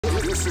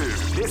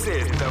This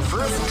is the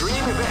first dream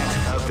event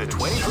of the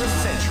 21st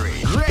century.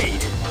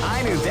 Great!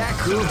 I knew that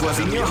groove was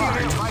in your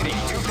heart. Fighting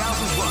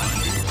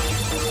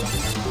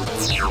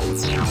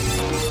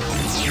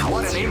 2001.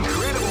 What an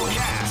incredible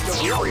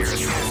cast of warriors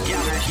has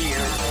gathered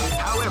here.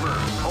 However,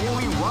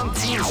 only one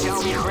team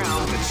shall be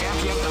crowned the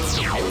champion of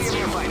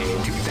Millionaire Fighting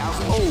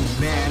 2000. Oh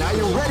man, are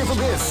you ready for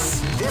this?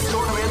 This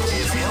tournament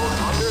is held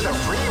under the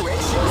free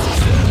ratio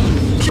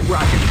system. Keep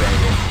rocking,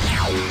 baby.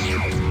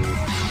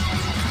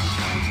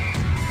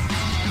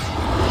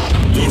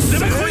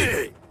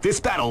 This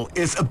battle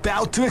is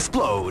about to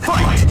explode.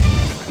 Fight!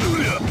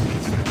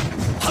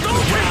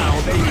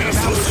 Now they came out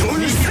with a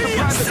sneaky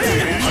surprise.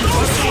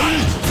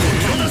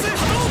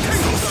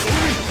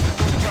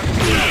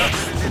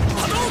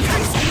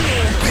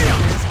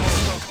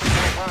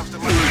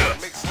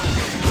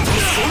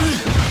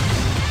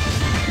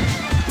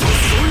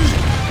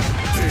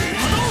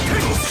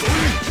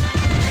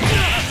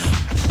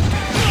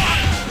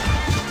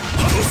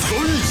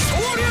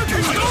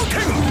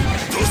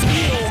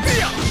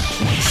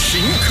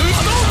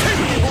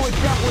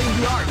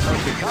 The art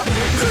of the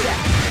combination attack.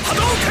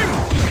 Hadouken!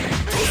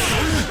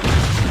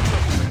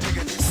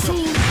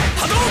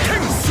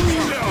 Hadouken!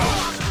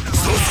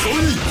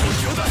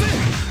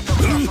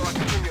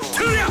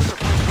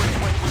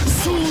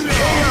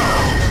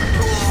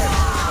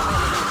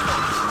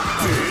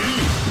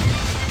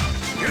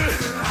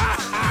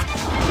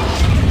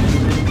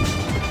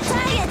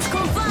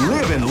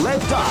 Live and let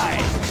die.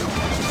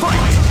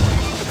 Fight!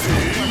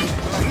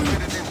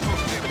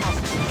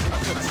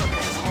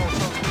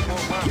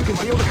 You can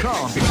feel the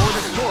calm before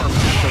the storm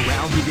as the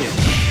round begins.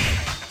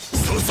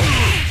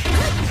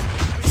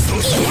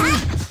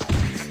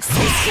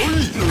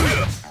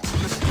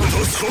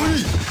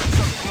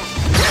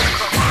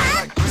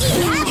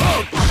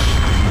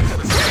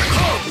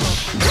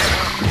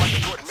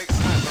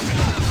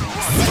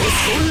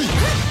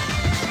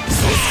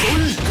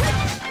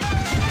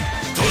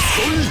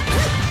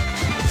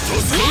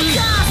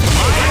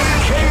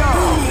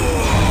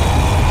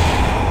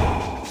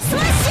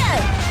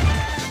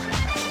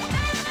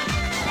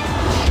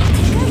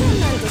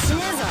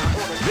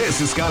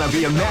 This is gonna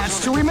be a match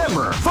to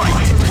remember.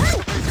 Fight!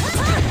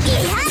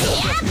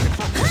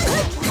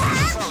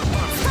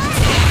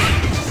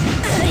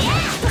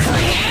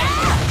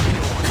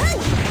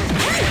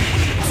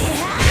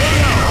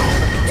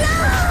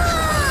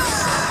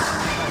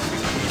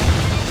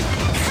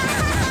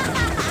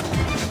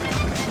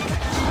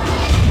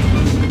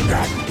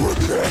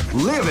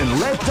 Live and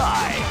let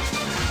die.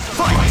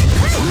 Fight!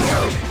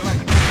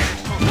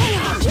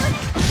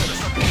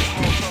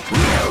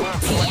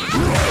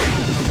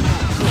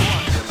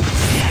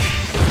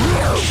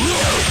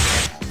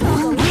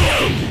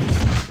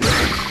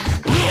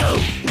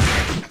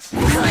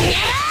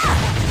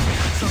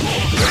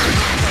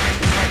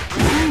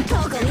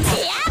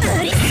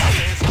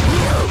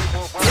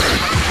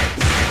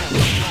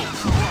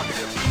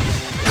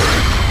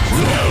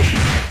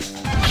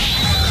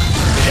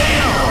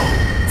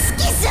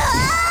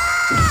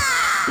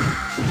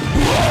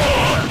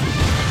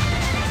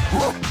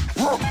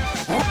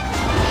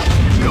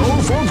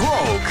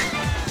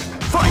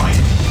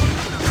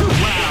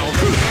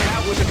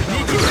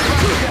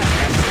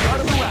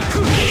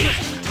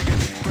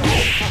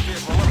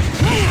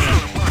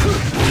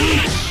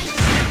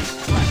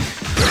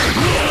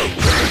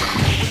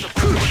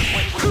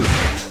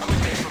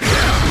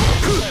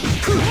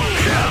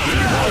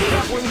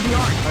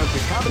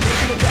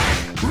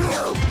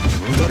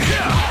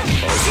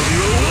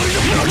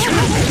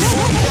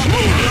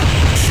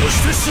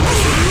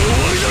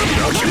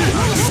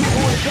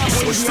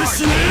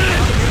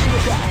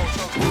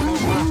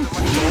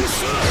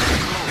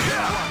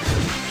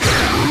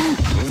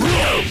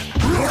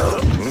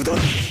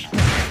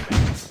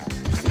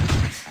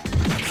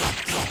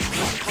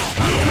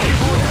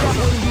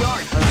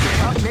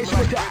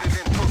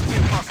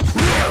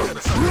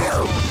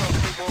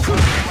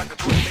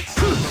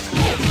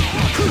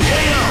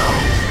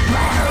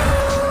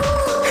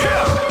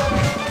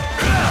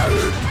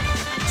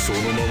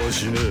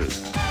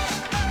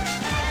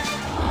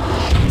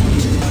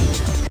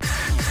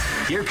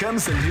 Here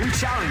comes a new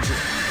challenger.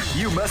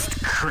 You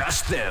must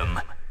crush them.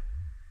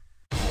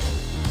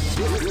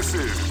 This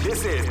is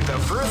the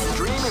first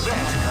dream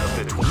event of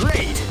the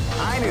Great!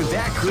 I knew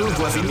that groove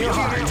was in your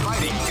heart.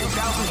 Fighting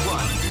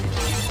 2001.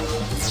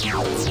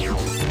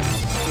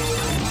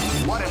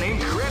 What an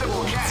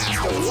incredible cast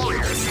of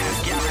warriors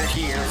has gathered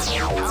here.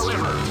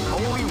 However,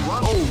 only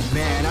one. Oh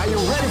man, are you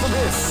ready for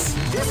this?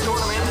 This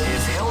tournament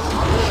is held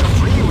under the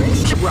free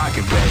ratio. Keep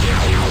rocking, baby.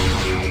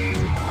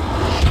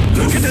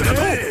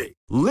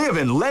 Live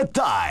and let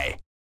die.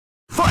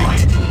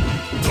 Fight!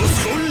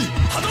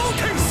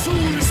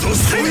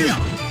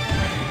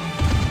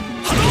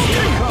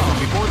 Hadouken! Calm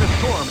before the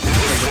storm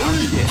as the round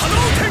begins.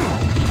 Hadouken!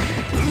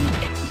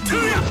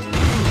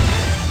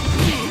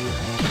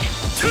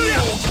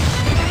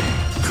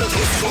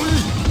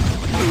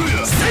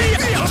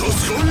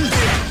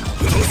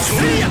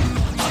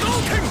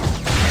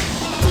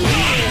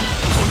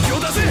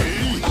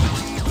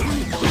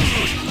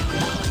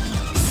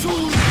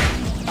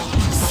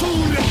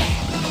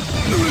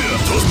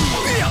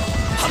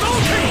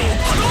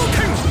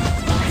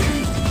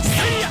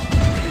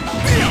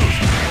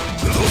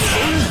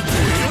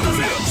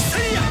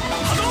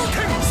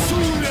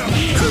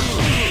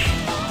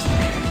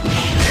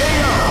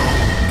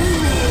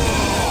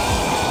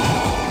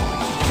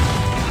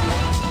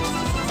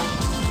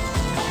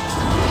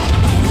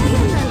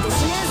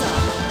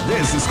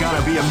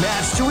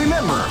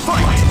 remember.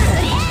 Fight!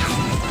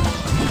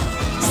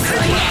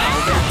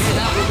 Wow, they came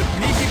out with a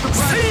sneaky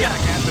surprise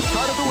attack at the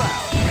start of the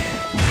round.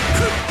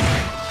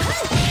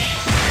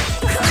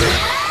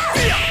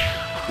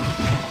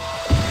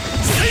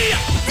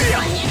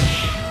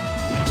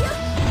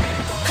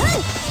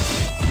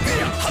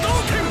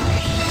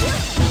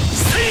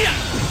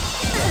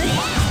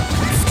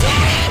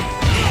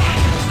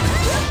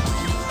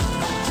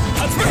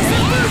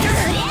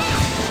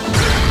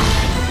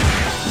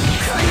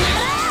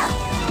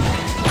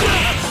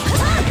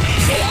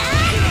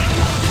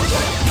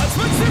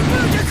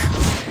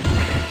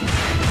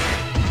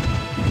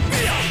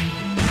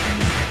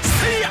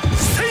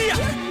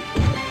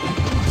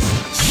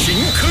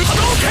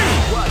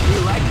 What we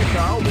like to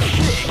call the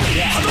big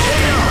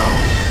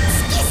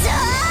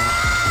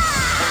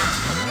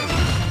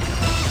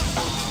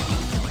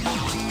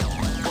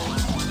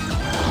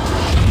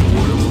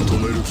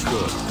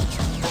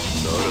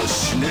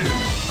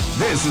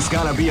This is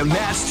gonna be a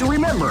match to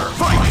remember.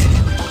 Fight!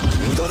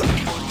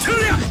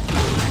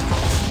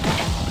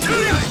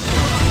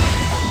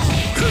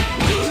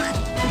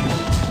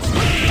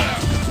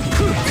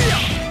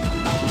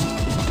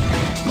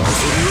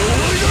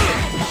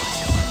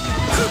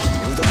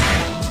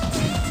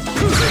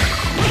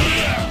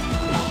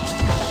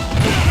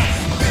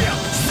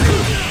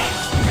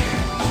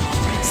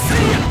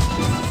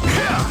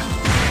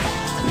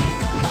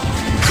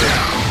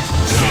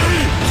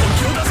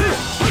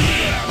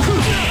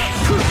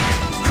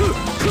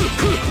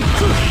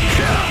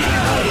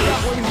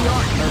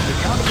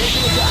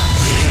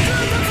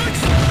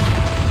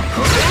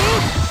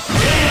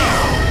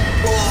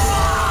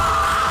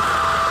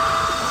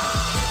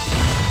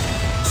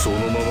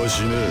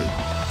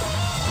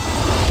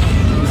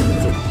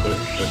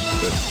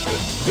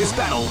 This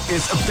battle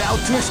is about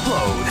to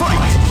explode. Fight!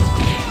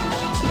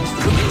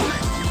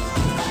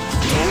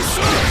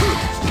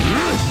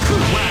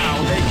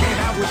 Wow, they came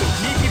out with a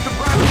sneaky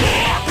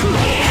surprise.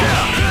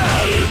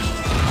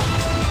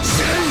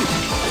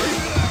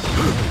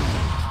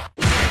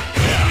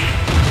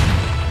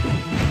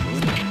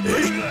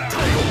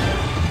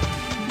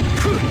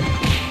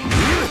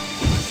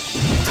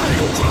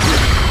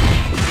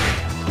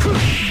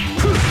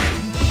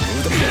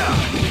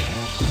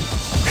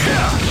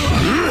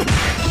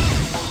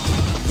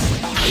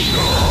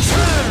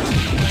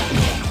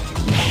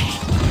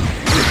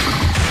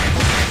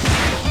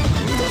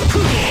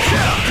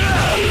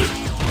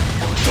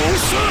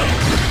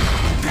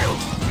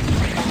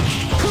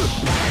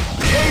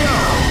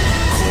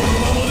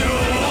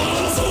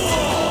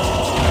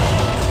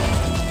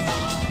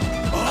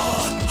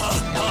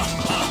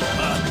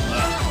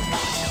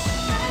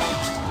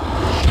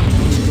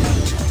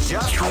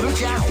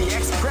 Look at the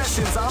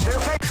expressions on their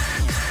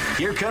face.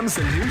 Here comes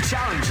a new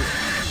challenger.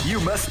 You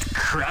must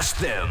crush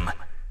them.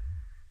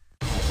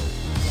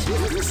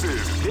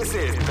 This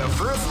is the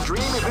first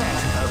dream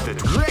event of the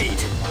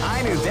great.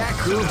 I knew that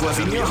groove was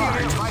in your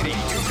heart. Fighting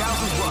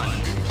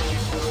 2001.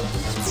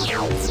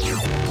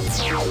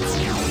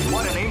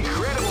 What an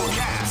incredible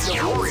cast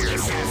of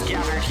warriors has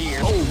gathered here.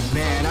 Oh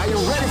man, are you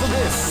ready for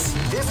this?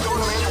 This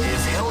tournament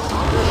is held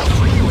under the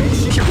free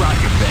ratio. You're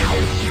rocking,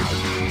 baby.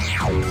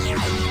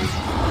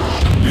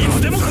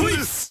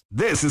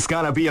 This is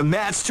gonna be a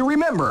match to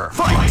remember.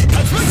 Fight!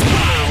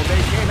 Wow,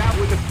 they came out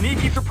with a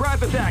sneaky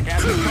surprise attack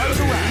at the start of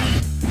the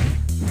round.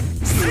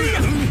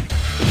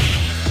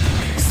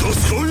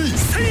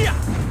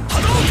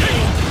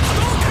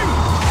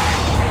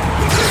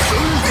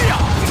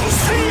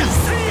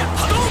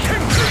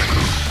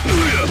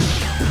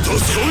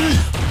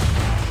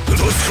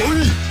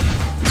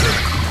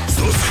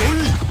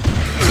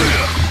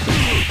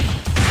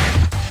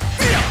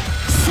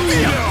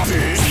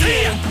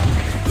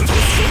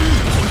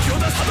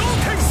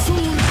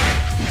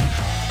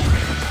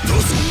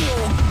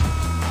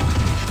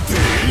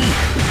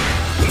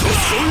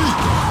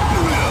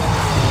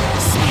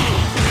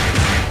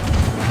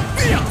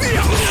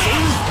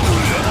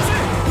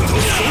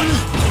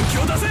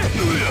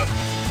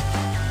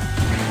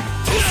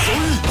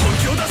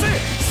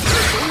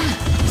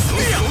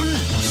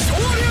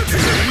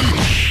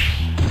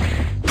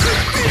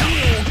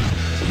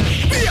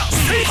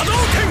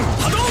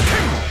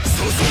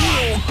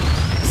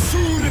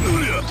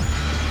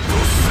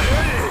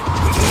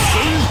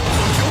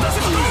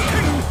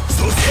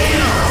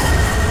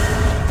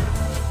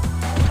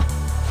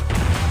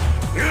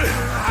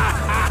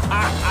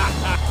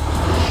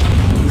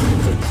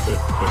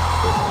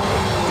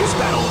 This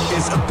battle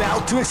is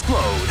about to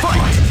explode.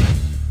 Fight!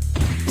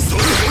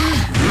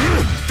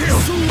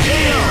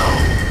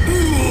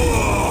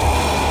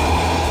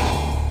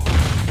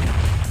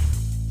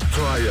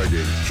 Try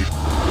again.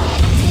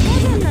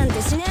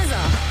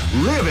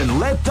 Live and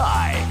let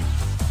die.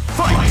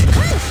 Fight!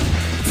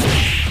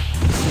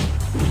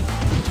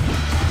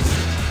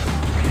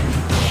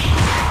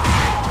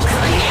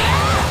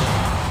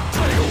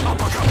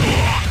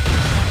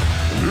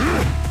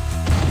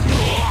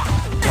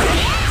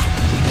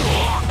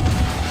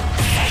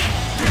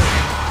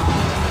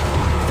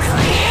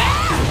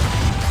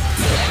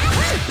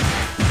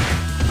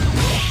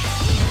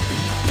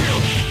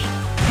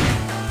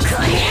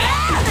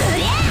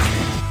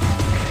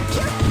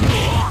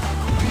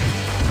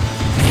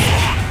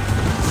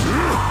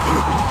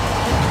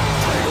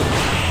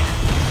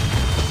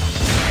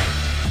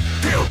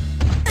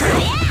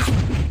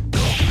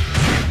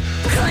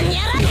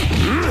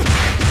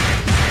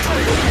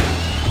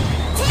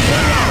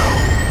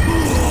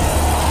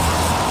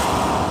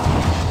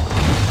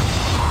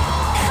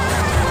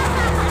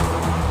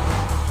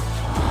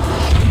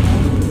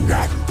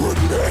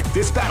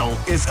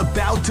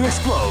 to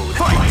explode.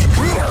 Fight!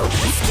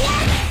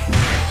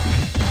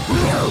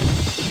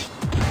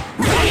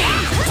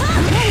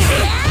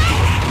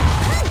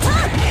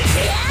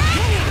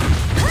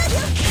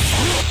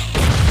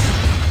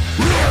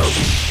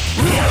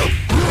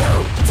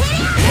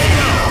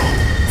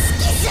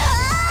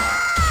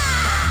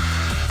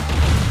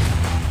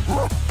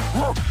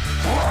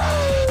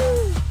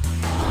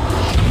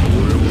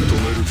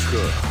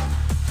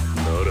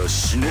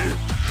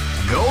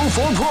 Go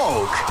for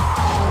broke!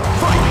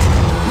 Fight!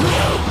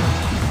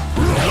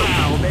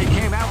 Wow, they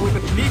came out with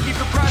a sneaky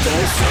surprise at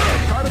the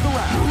start of the round.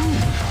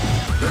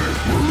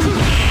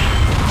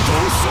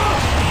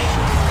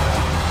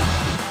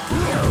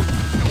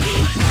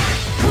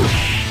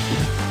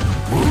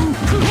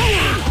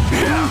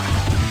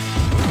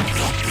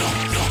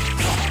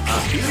 A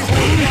beautiful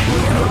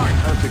part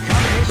of the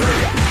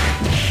combination.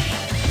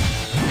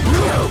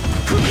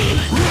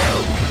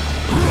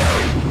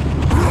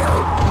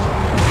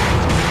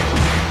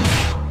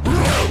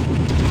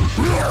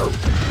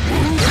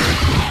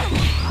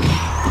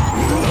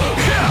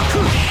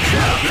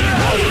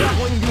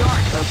 Juggling the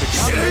art of the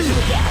combination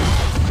attack.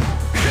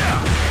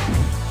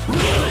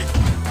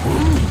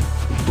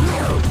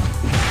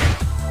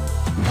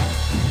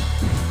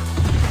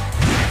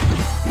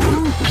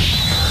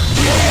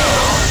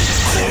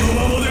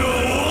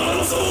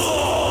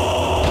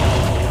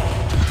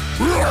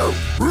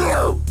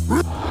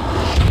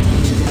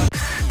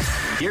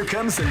 Here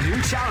comes a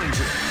new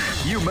challenger.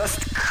 You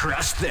must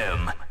crush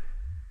them.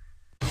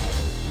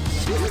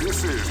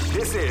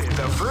 This is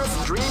the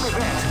first dream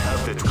event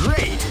of the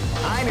great.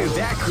 I knew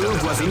that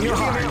groove was in your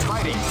heart.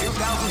 Fighting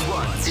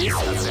 2001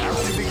 is about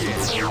to begin.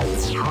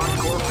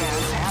 Hardcore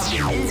fans have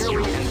been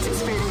eagerly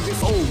anticipating this.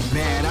 Oh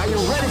man, are you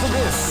ready for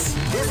this?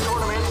 This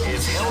tournament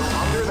is held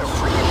under the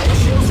free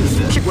ratio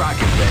system. Keep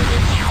rocking, baby.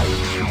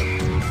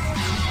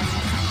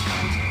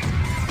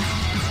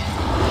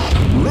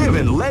 Live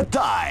and let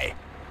die.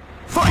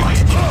 Fight!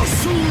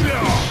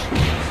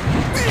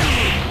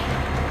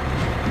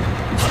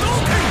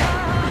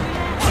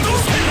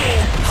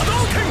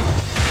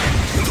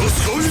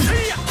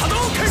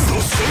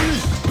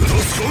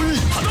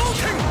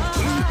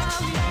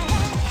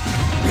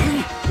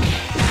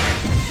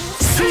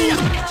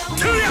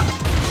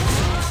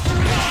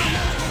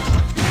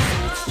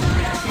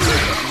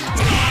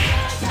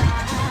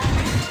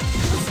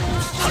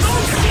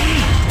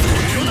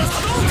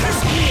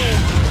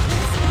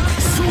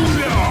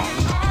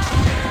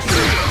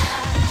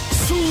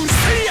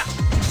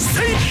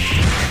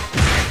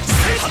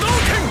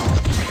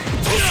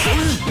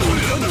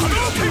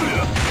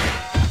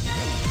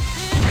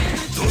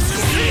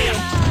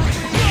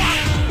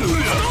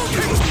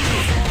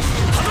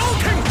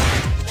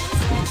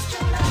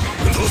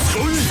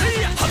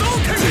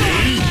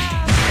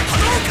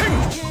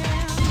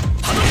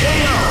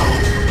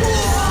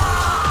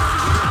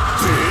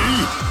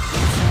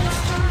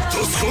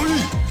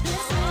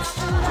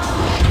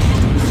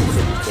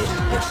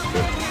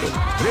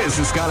 This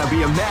is gonna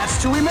be a match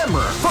to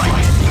remember. Fight!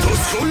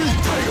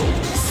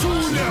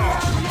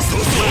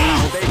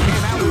 Wow, they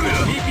came out with a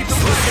sneaky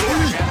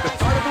surprise at the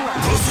start of the round.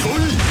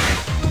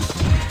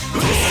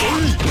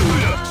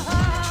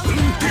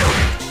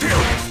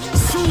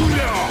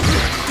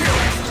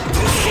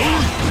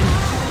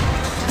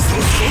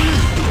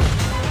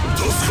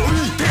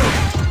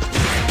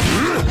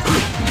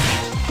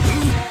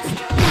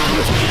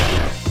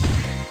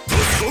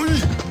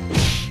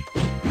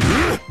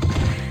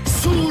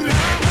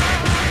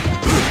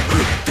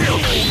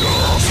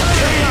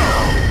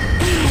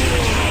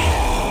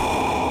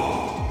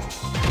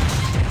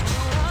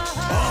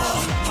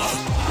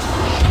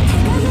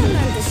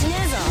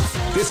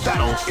 This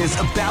battle is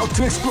about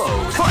to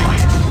explode. Fight!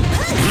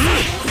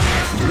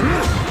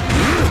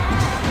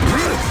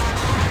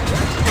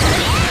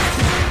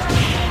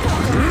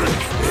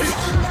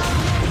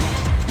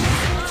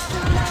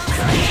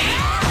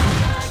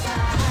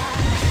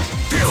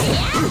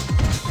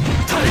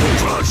 Title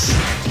Crush!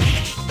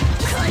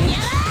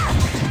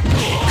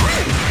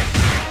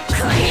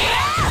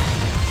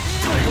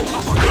 Title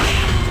Uppercut!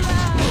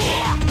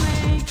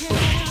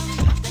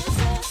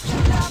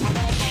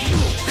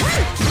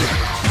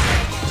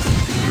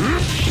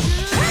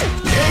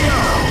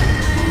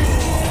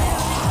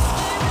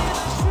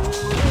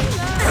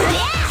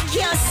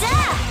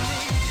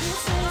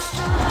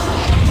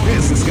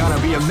 This is gonna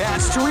be a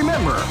match to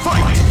remember.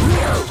 Fight!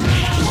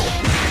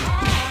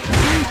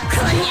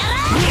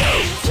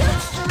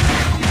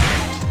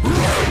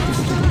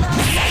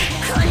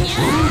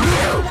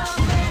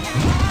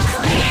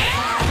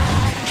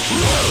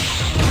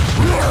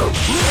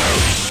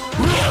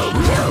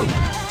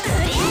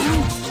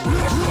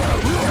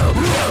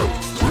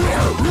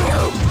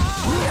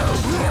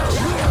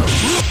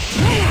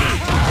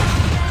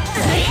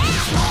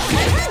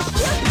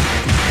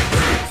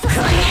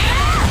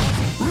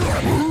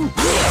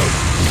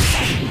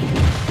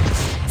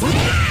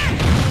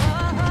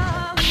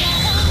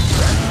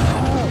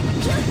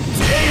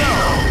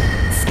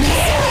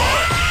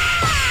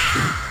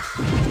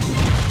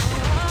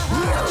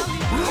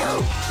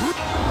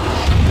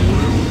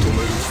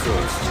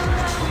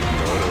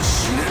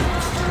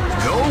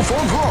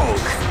 for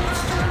broke.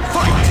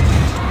 Fight!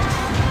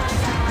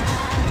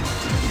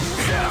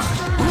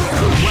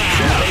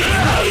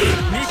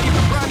 Sneaky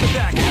surprise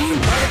attack at the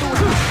start of the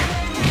round.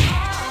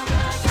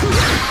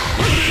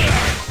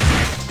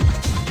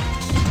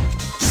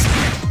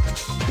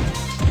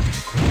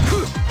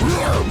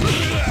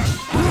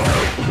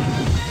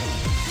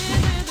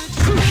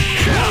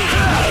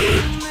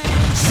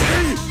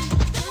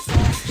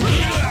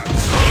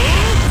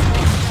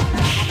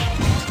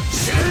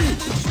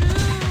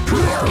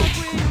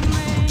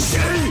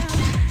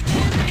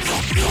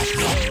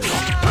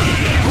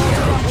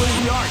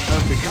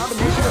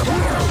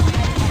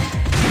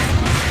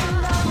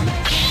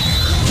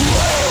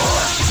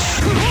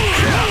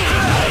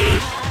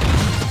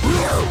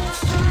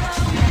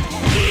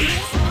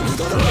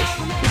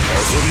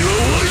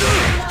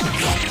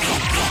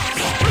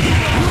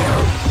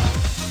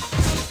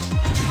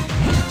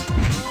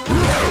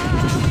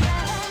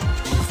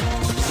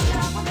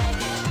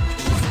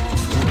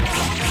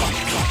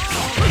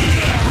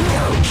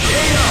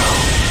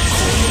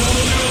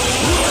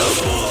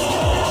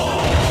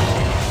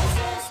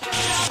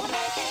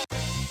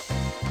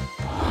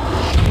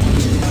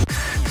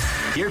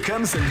 Here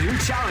comes a new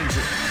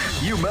challenger.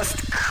 You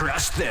must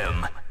crush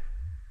them.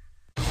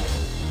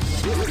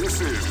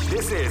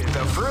 This is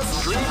the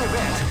first dream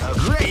event of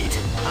Great!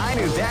 I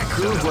knew that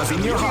groove was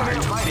in your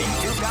heart. Fighting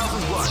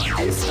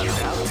 2001 is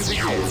about to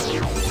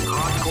begin.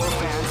 Hardcore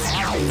fans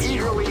have been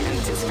eagerly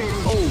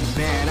anticipating. Oh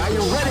man, are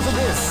you ready for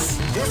this?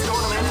 This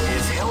tournament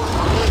is held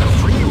under the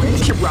free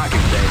range. Keep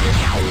rocking, baby.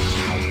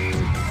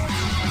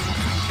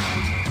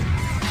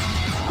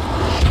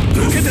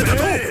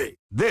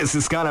 This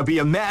is gonna be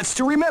a match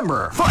to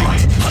remember.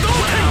 Fight!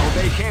 Wow,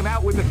 they came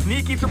out with a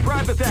sneaky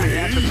surprise attack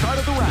at the start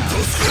of the round.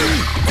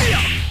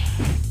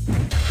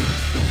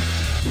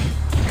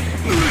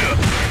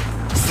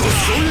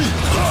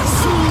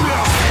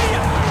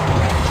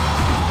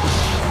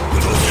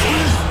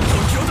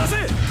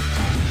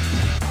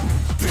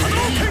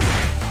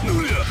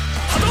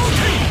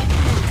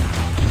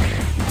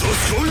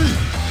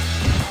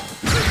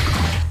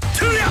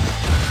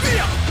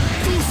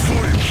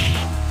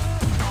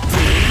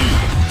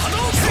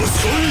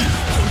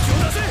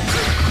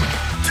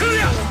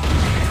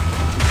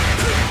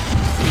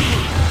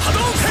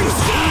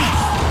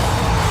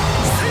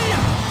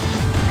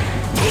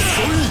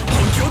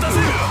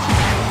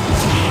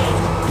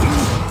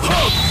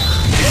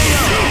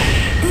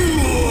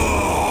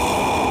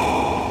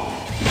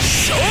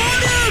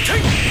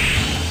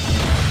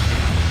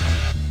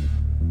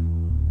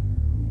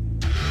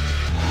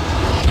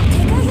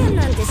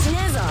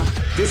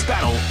 This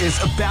battle is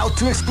about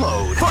to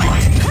explode.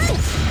 Fight!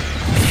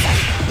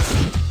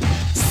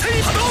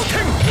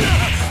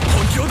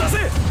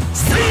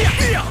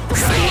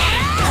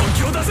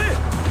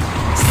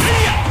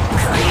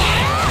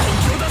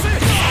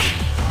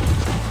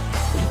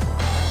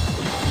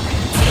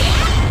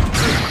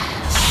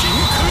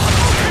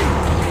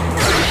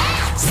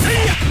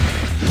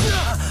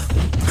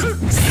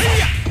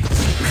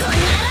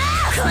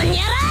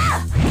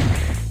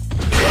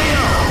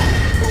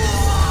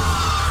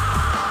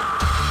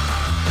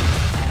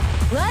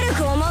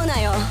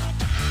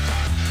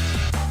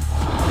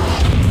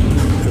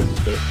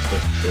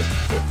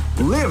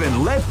 Live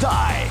and let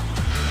die.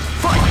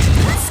 Fight!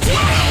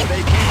 Wow,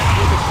 they came out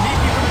with a sneaky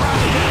surprise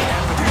attack at the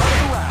start of the round.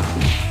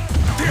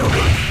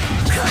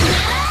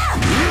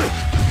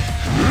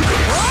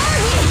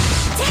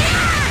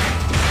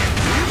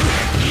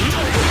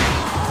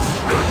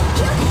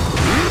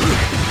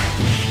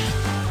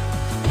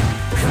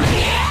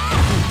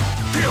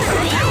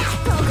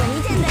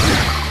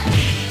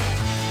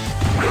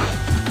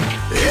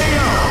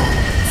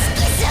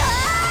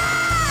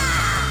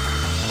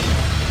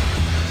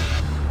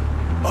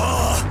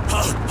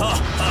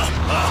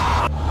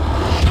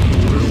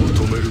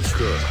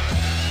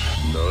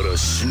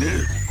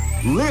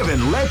 Live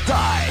and let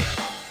die.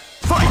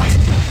 Fight!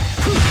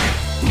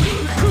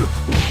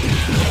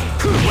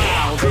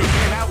 Wow, they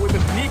came out with a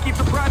sneaky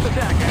surprise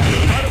attack at the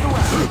start of the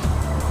round.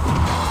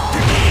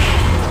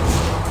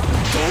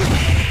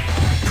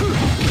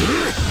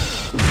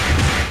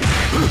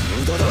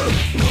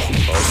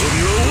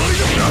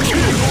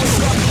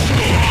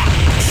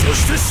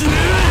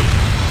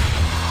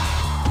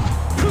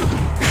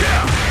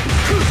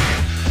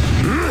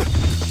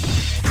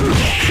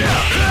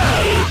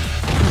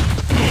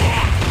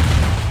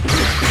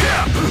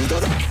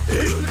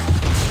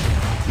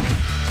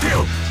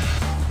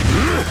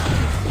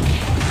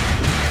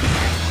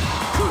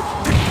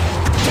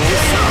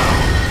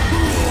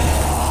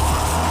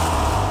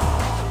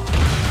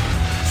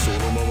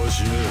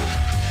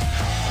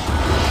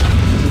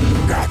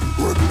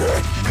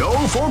 Go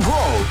for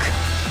broke.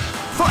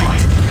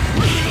 Fight!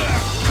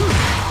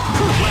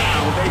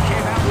 Wow, they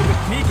came out with a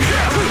sneaky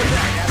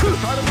attack at the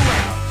start of the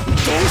round.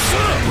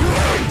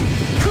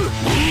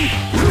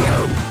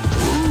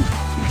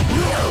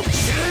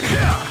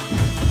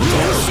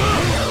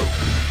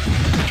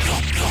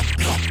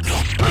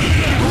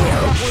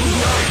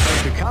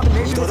 The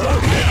combination was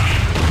over.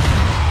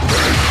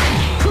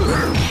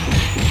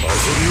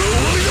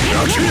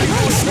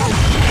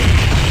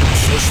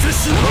 して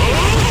しまう。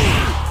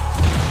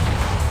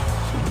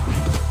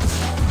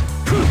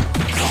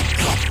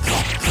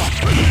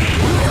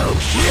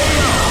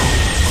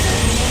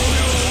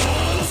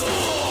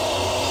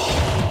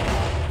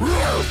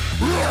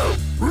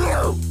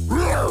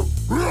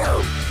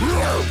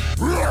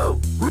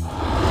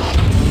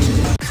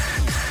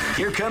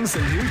Here comes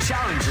a new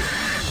challenger.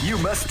 You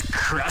must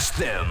crush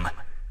them.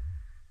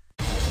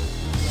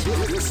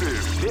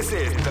 This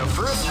is the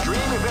first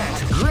dream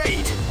event.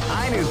 Great!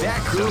 I knew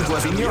that groove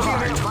was in your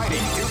heart.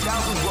 Fighting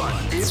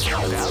 2001 is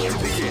about to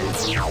begin.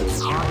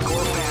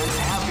 Hardcore fans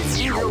have been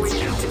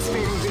eagerly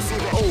anticipating this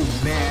event. Oh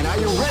man, are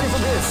you ready for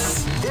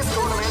this? This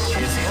tournament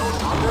is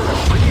held under the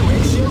free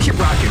ratio. Keep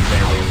rocking,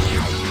 baby.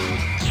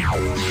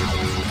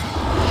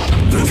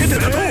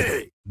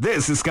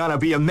 This is gonna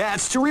be a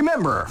match to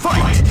remember.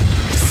 Fight!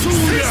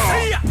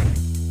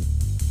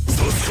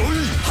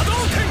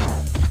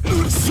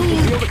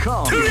 Feel the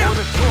calm before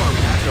the storm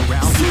after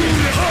round 2.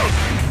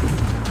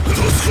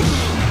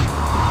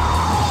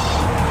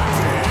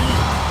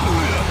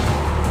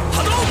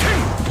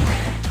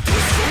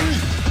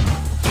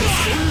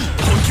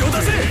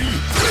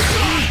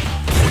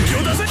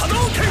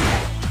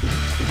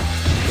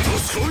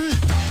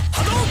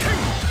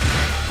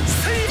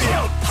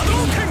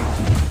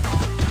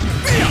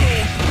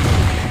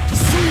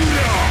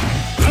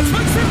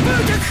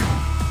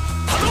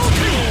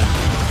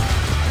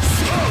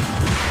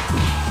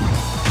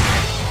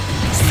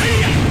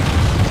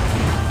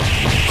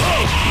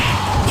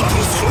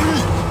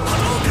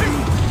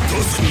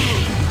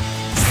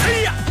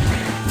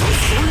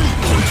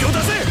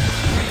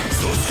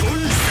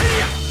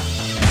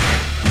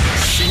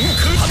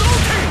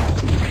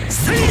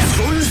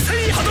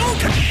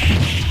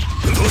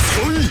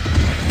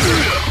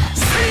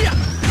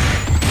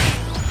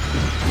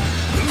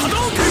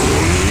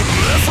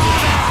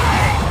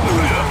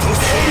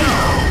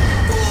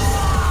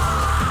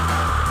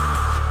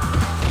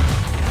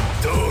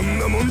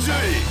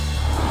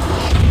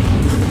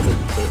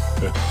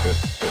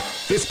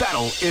 This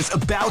battle is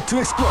about to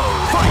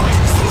explode. Fight!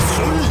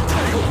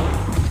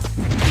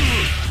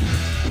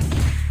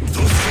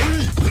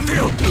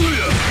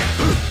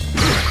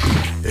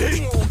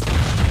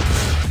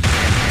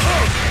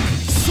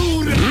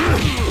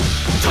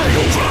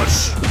 Tiger Crush!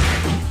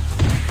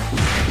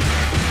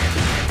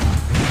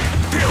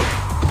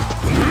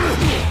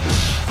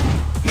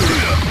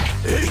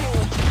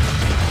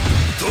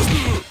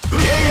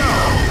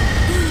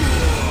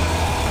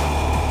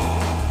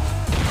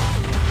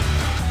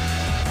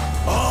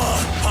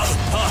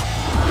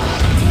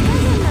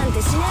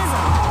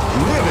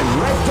 Live and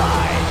let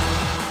die.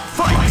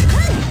 Fight!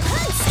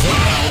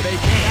 Wow, they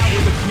came out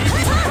with a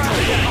sneaky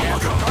surprise at the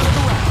start of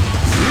the round.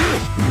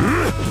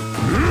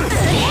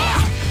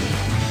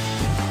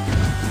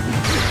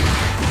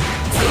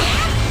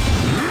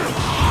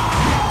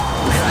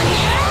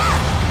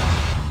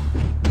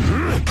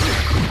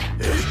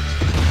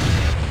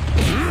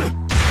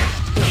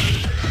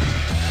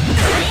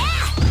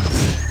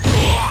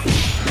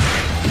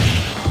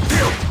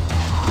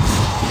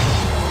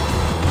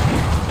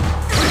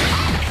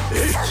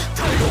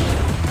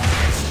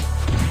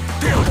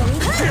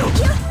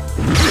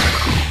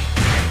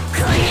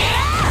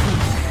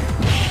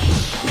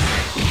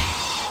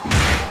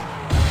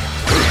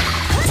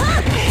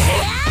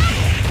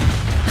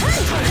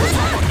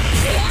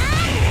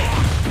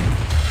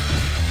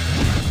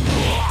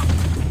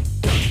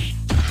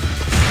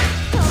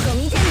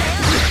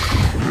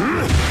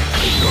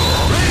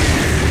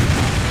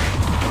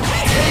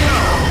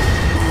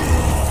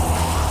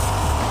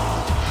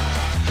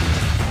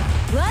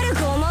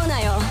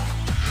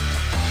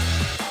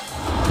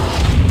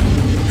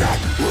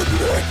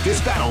 This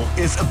battle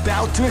is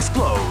about to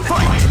explode.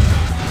 Fight!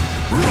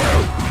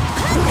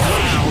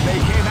 Wow, they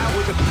came out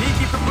with a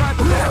sneaky surprise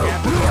attack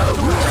at the start of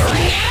the round.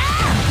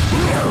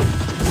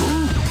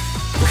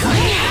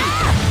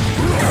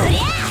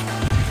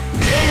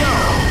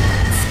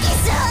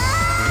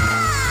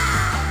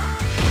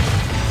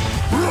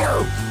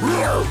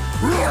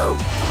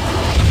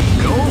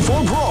 Go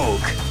for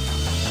broke.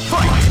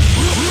 Fight!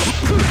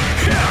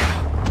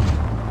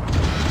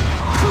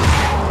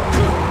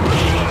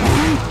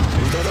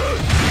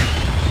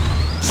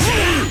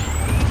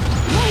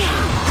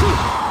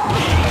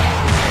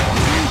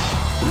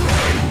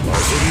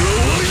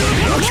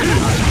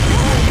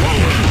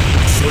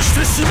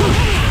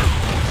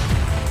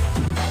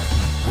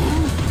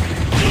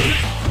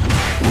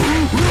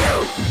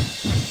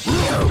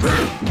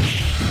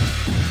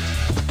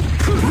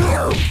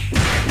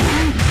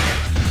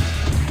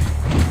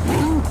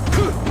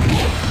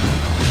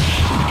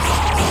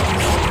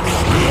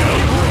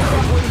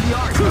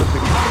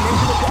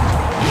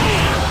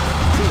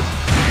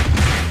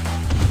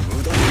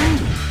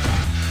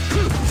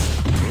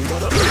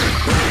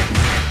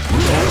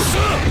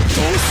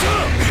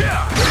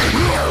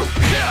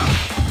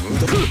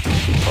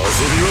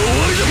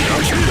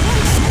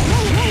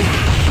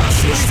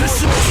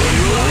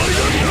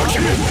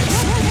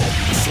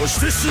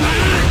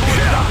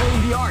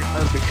 The art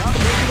of the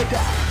combination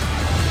attack.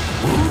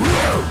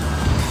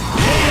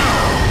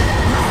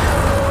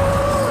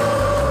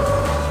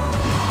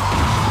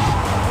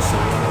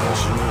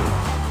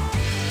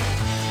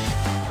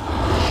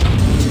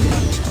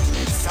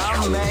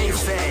 Some may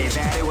say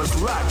that it was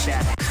luck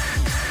that...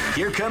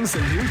 Here comes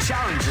a new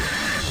challenger.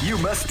 You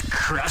must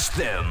crush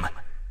them.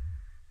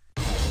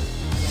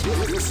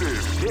 This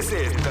is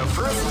the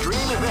first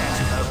dream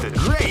event of the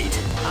great.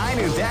 I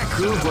knew that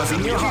groove was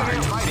in your heart.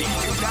 Fighting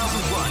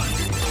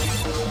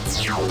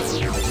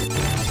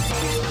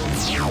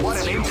 2001. What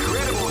an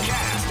incredible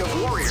cast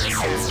of warriors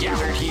has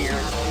gathered here.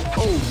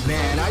 Oh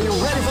man, are you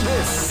ready for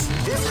this?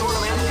 This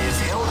tournament is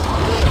held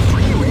under the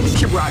free range.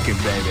 Keep rocking,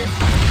 baby.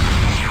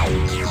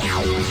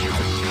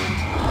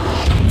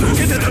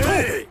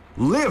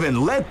 Live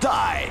and let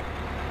die.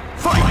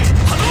 Fight!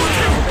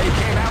 They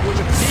came out with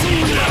a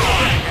team.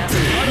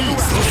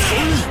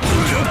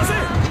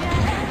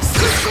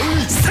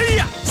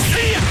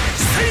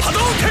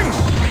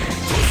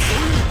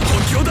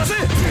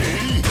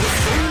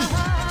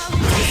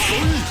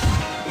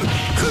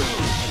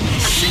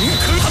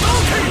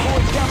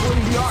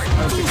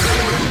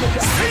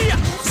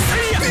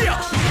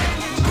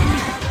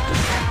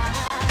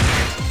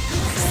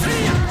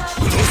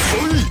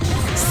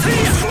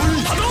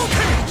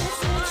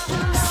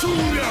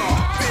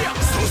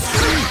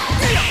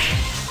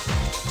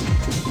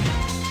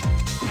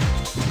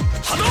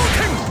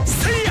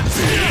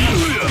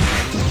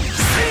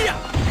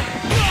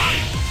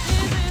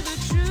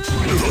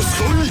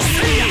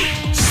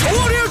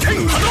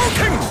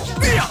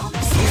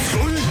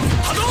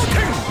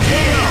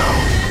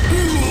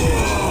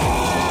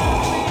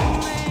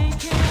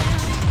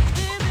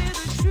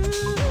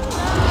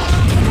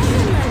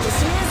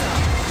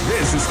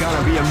 This is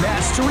gonna be a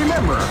match to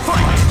remember.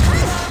 Fight!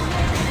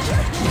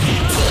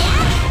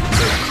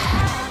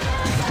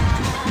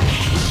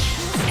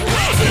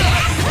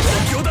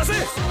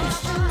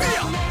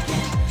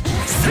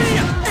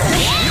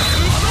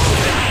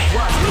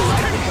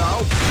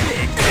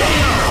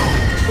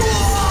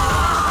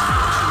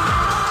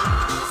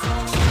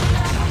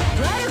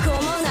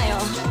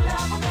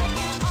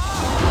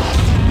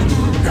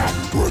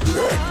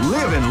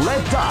 Live and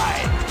let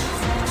die.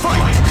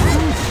 Fight!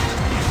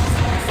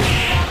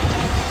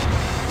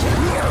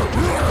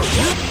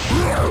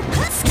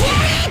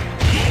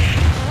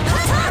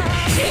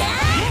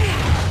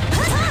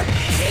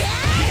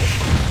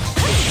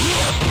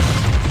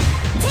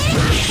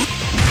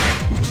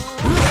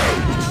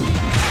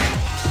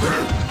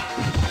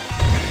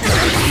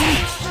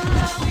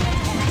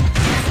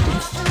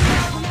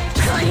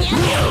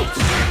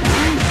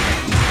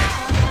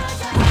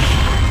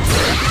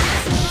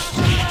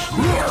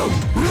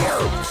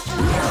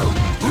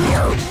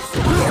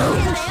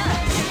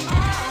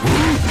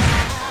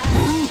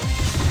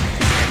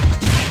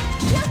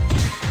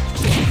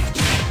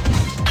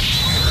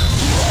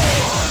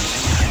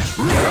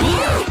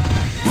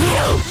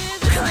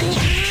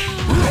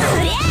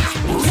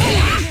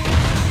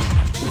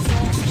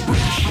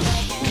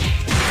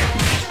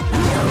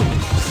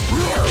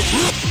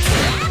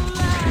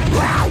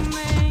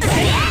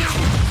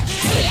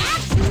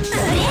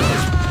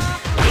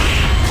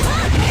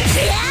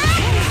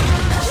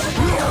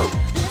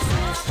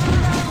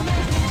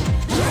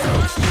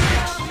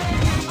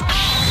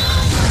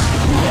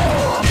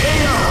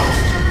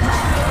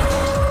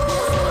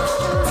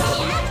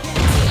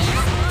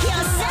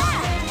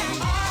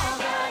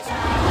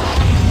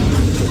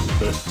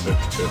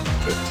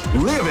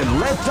 Live and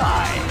let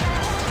die.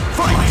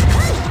 Fight!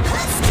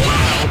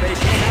 Wow, they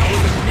came out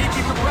with a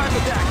sneaky surprise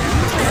attack.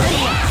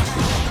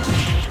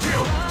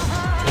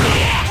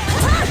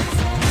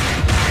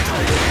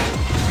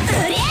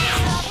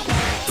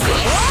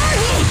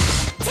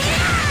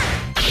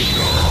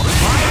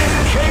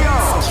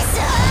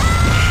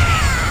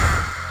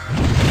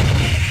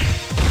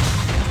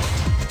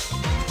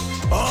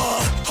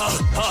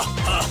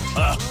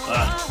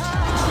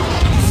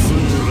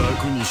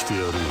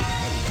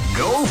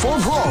 Go for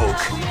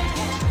broke.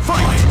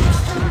 Fight!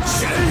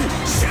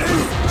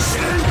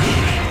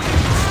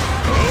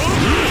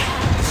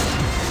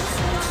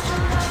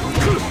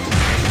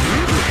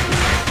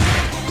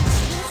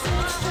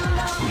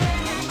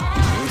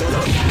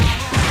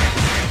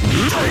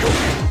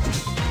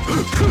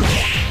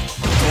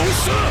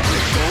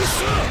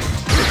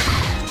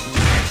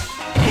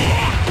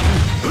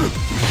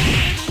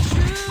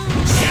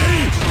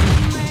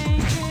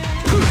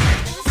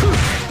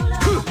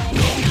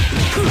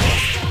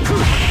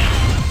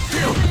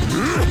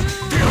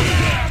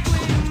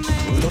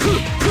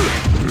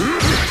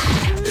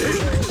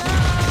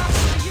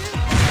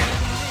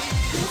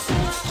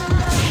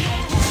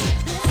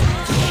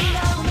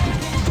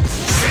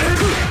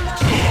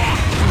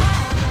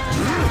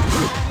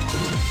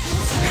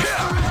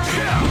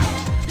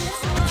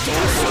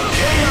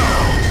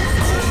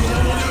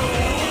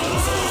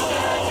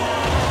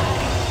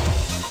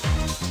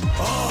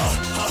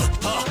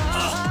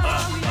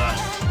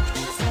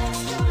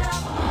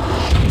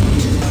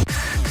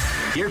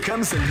 Here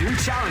comes a new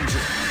challenger.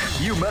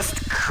 You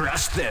must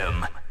crush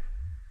them.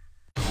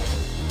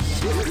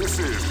 This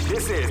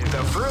is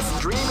the first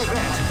dream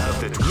event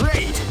of the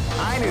great.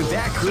 I knew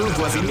that groove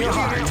was in your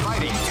heart.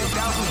 Fighting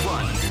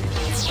 2001.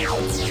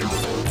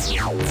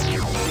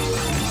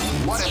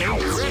 What an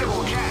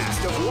incredible cast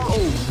cast of war.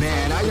 Oh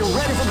man, are you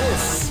ready for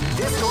this?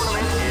 This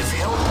tournament is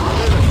held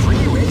under the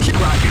free range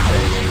rocket.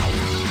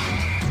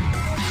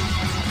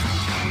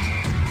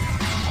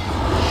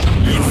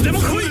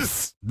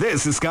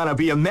 This is gonna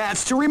be a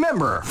match to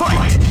remember.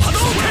 Fight!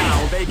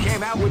 Wow, they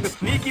came out with a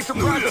sneaky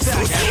surprise attack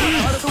at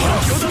the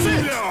start of the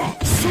round.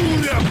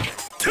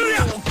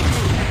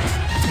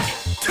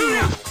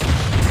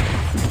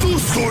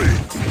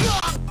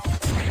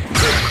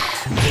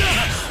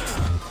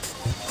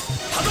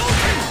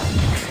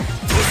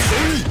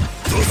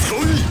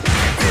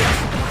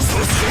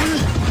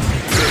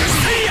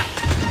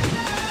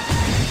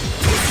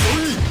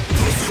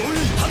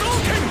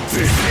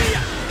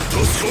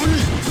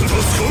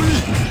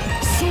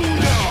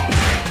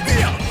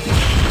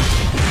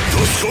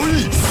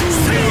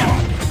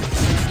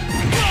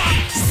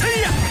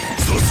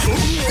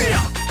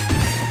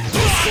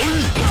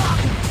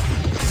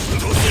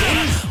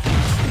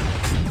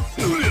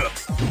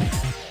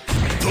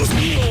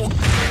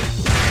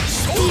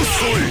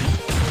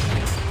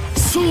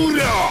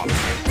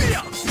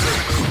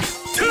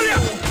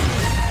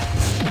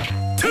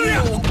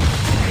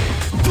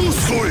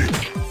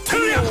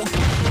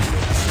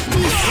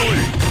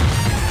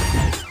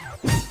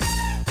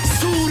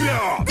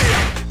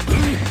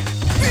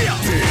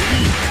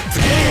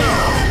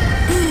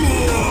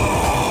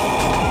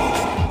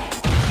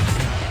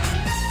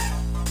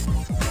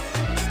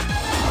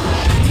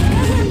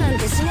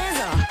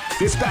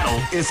 This battle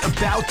is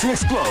about to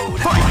explode.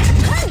 Fight!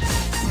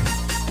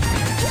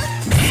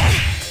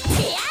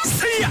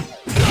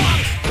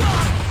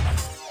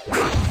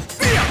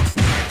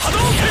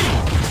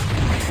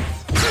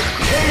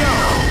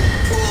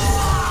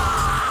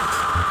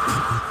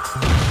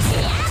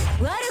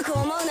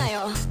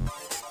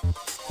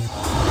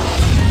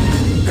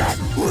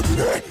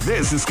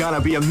 This is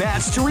gonna be a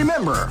match to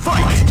remember.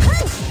 Fight!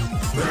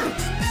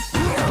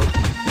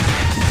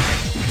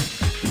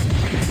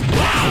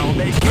 Wow,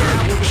 they came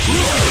out with a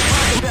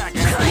surprise attack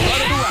at the start of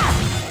the round.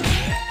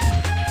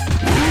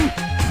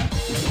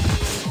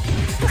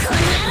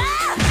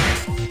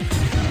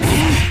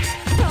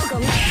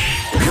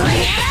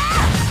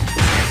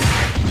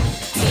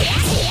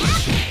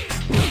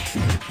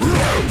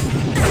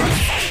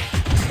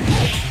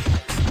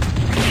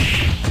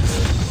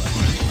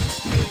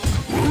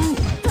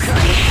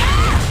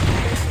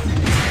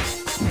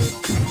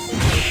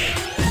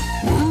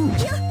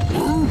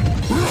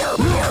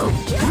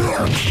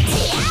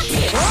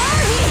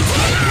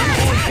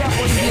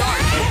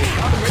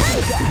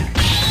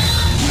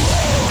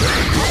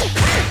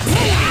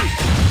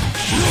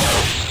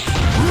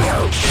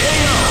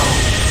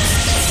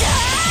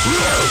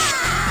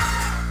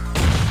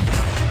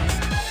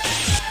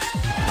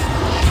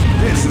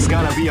 This is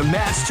gonna be a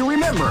match to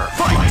remember.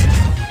 Fight!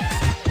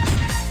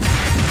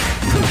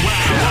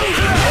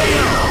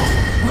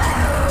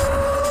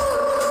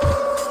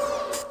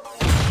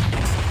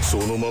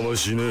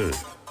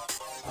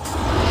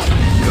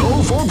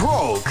 Go for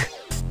broke.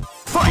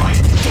 Fight!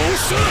 You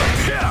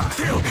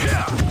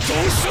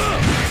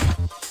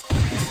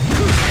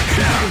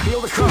can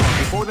feel the calm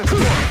before the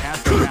storm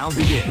as the round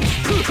begins.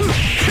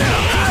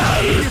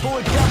 People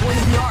are dabbling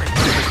in the art of the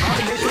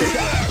combination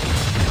attack.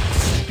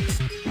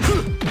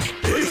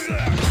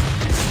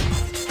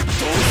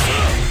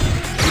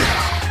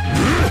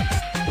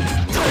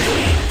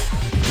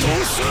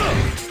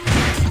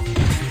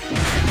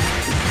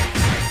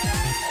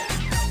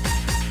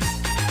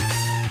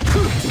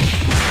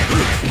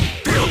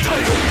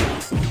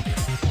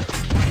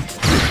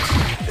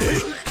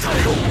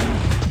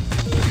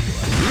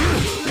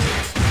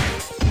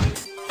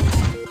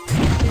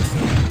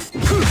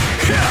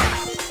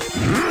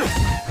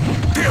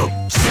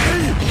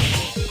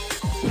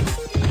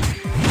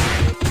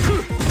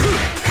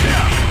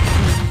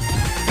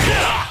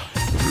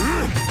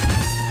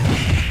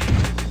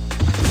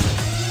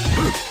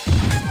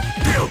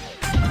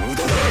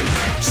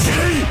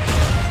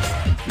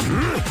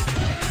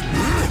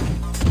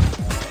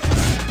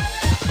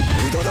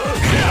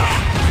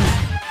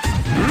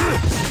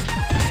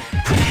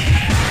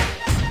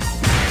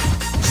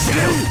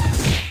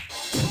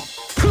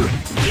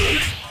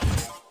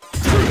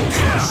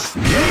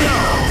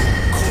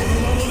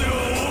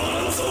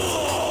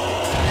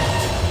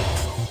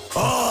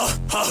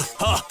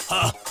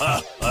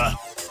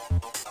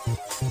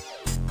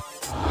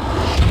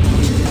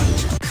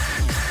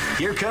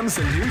 Here comes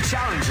a new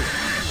challenger.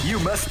 You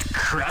must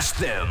crush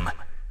them.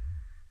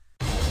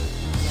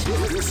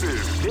 This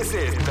is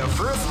the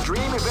first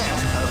dream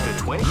event of the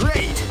 20.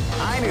 Great!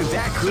 I knew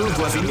that groove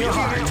was in your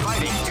heart.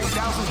 Fighting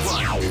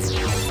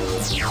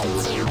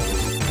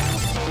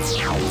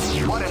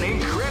 2001. What an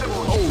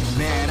incredible! Oh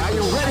man, are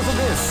you ready for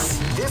this?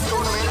 This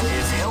tournament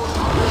is held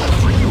under the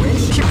free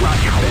range. Kick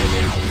rocket,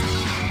 baby.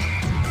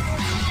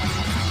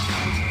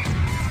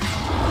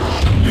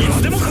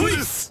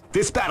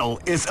 This battle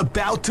is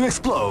about to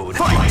explode.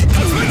 Fight! Wow,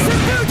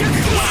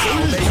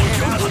 they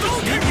came out with a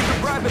sneaky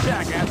surprise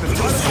attack at the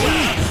start of the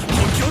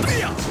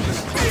round.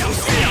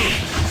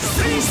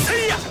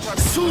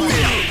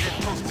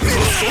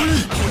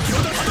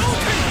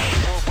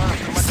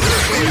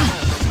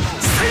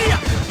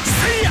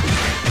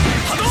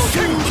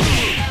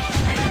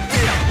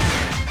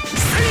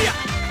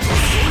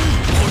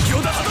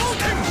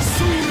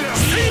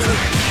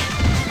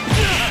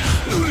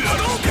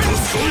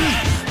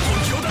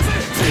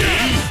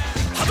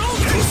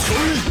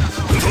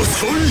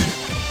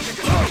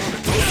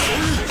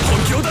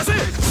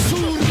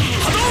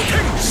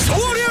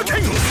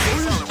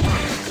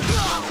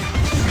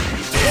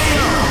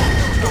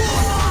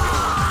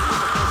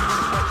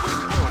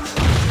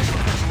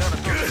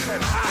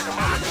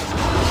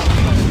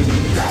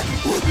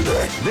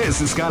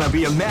 This is gonna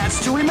be a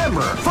match to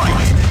remember.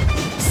 Fight!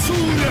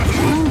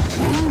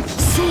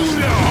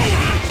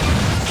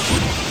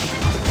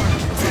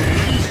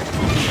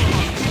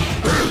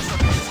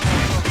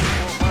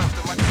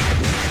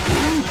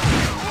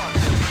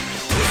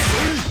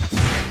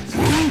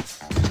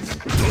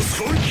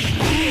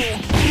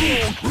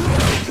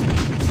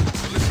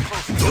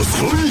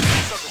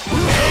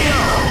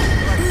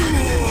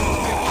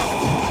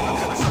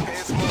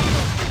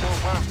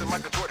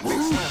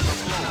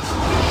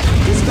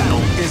 This battle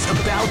is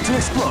about to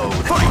explode.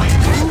 Fight!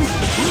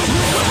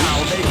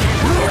 Wow, they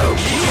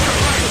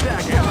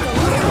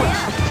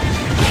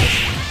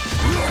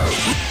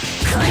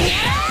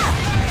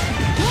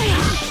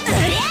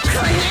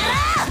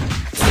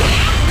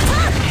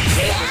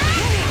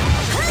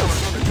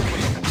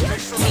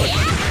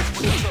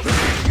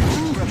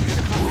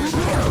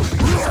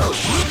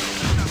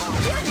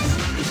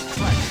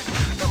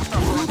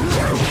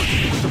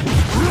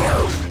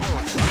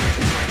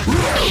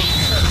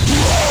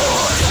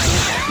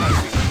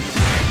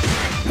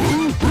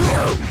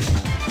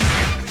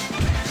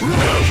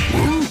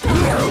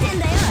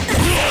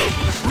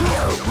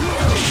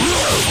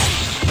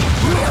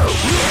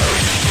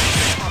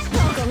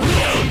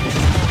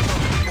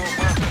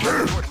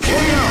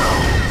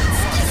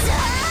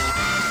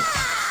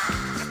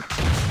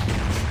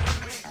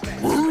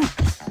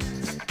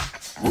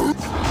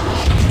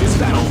This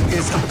battle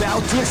is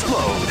about to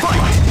explode.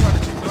 Fight!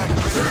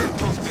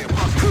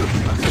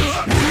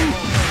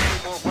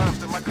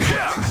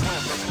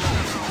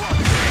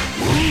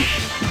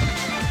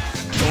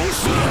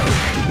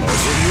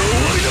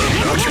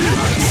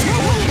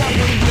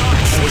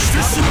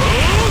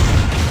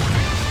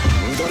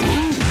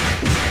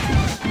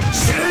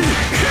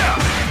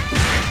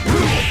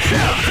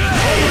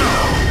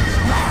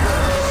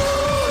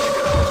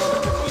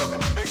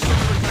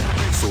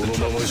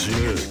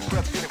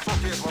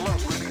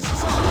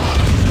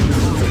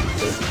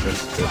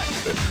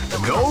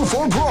 Go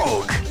for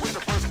broke!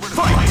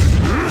 Fight!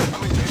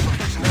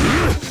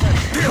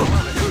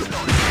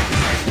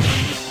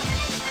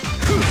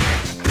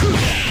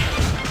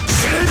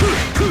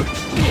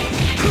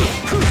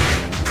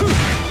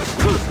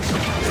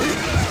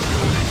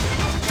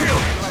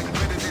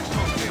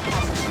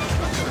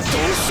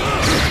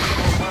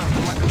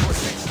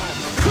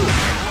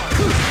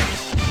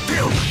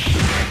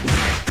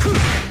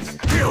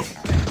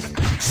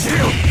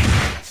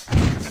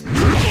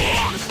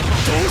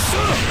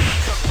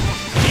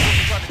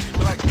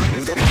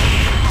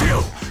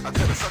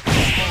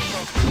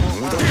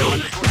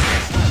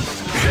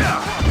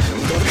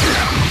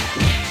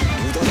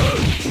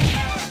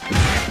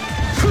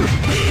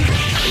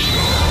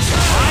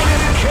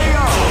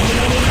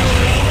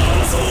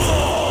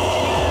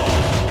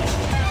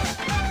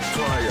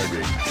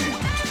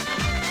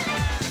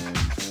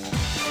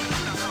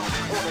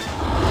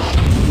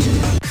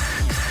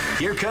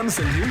 Here comes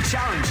a new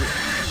challenger.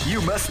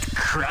 You must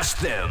crush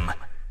them.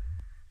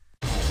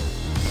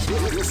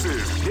 This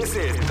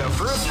is the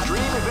first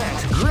dream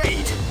event.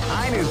 Great!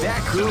 I knew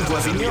that groove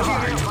was in your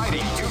heart.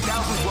 Fighting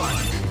 2001.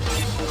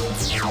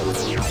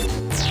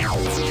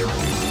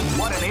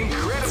 What an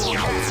incredible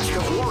cast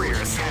of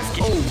warriors has.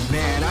 Oh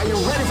man, are you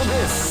ready for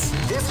this?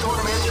 This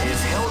tournament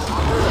is held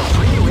under the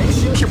free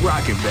ratio. Keep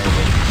rocking,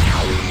 baby.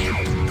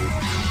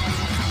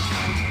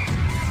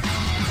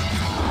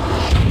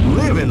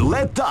 Live and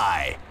let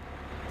die.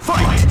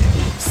 Fight!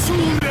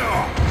 You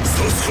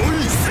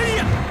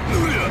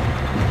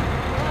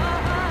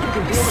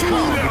can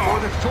feel the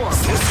calm before the storm.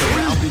 Let the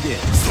round begin.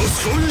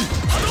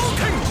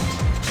 Hadouken!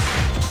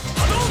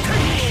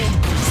 Hadouken!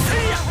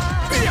 Seiya!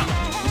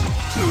 Hadouken!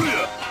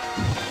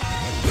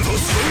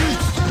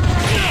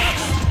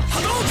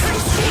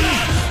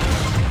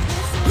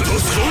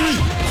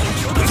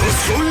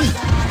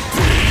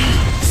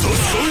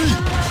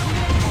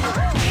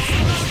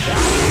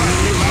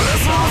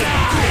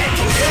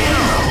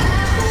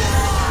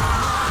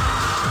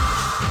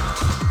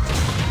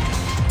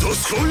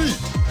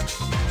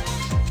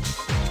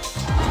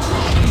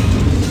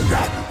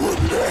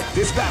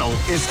 This battle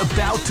is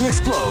about to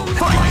explode.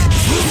 Fight!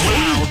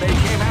 Wow, they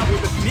came out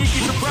with a sneaky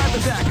surprise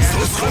attack.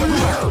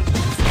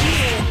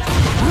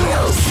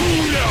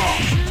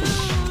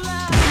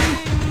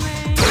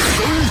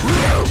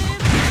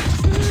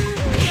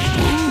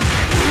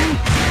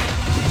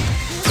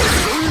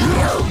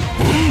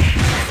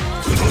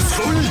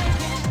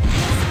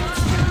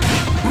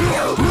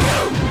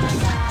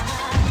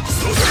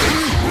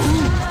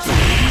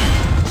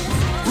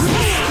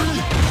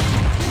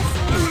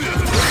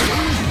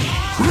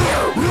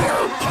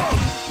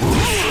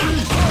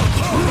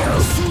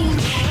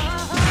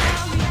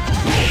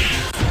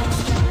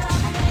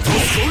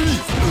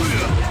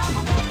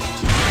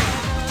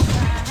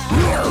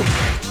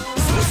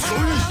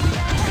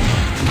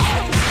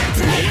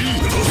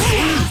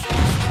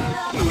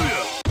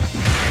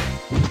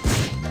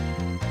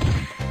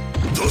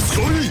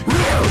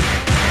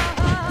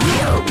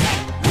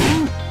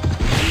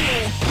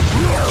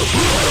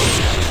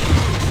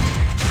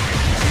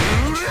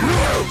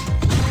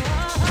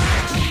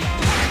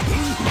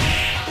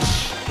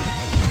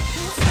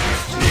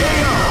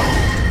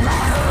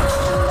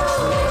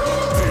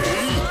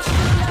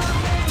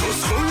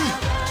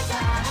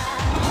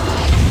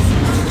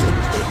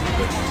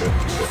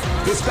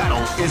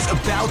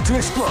 to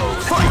explode.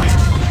 Fight!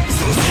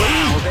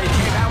 Wow, they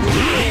came out with a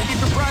sneaky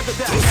surprise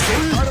attack at the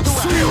start of the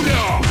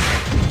round.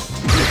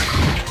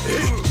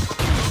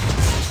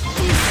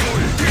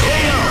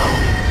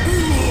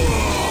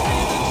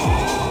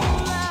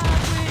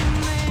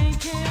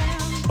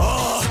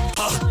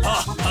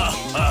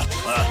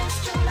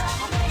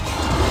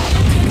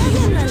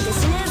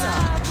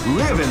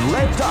 Live and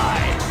let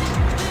die.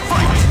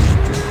 Fight!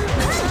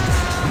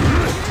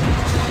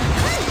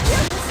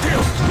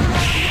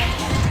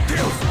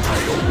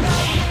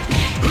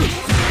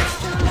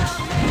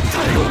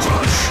 Title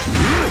crush.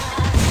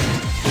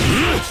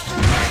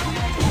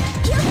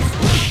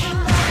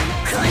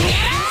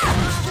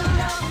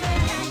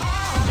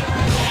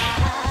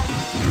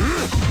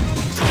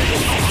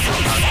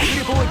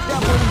 Beautiful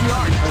example of the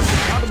art of the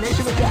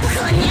combination attack.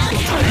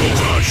 Title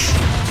crush.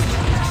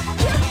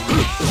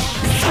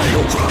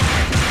 Title crush.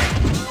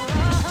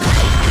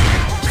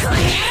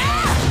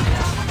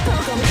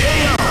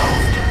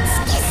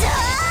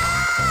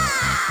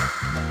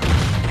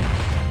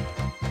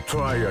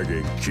 Try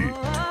again, kid.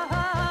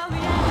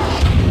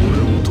 俺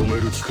を止め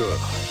る気か。な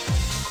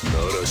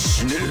ら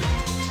死ね。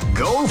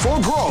Go for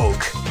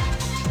broke.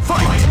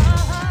 Fight.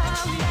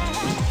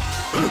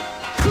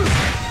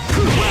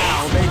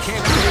 Wow, they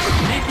came out with a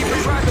sneaky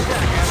surprise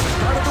attack at the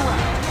start of the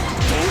round.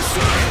 Don't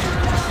stop.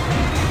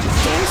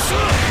 Don't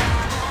stop.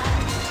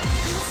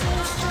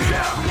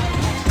 Yeah.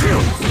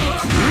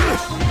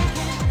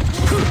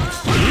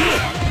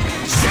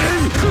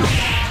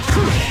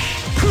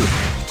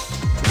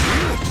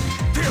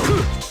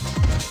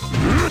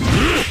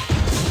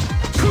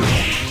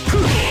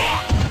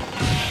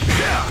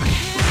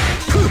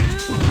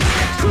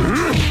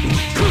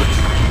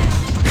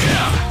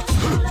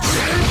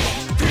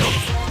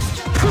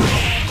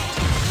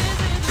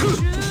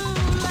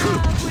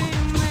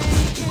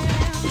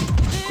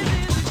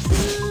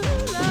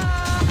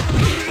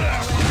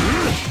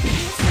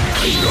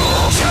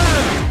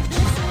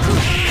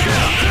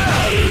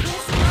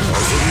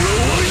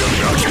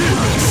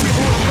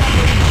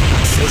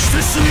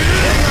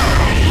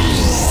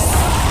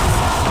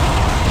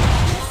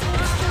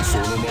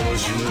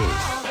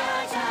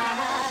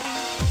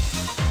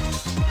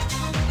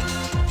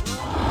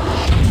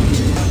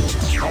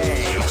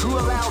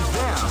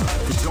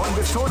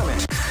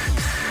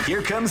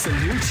 Here comes a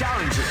new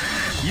challenger.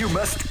 You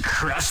must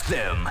crush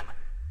them.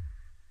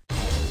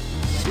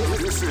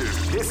 This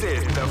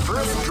is the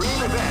first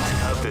dream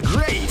event of the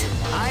great.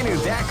 I knew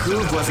that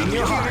groove was in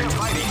your heart.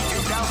 Fighting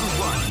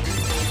 2001.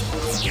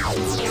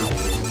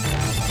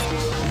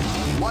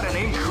 What an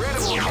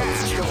incredible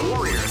cast of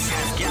warriors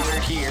has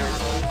gathered here.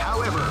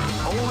 However,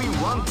 only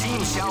one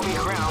team shall be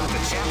crowned the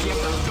champion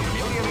of the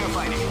Millionaire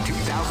Fighting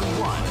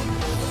 2001.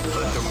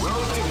 But the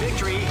road to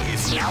victory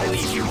is now an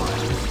easy one.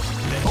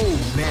 Oh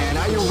man,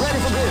 are you ready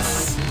for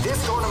this?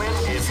 This tournament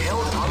is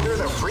held under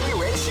the free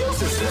ratio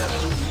system.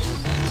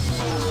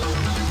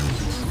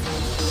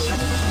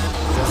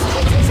 The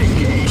strategic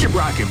game. Keep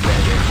rocking,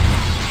 baby.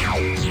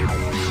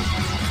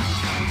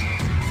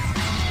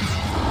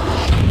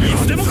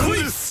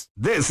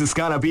 This is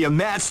gonna be a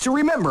match to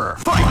remember.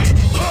 Fight!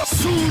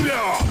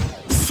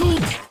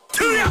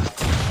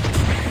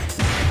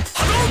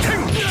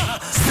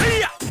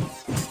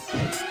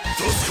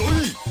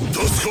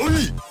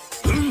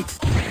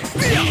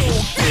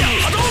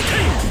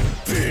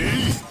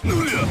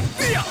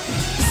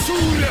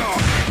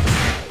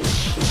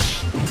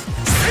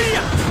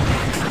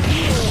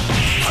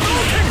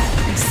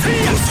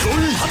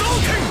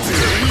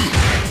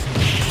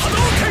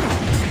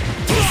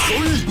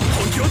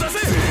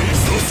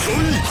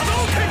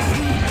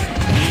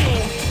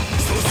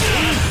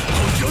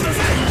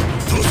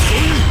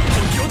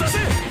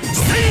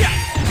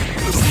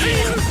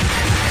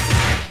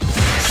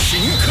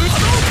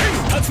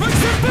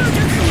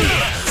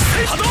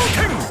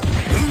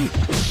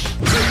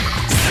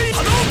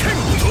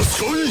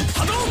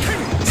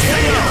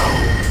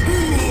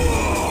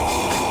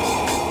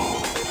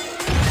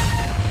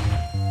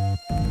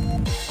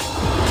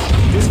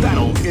 This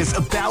battle is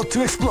about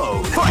to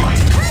explode. Fight!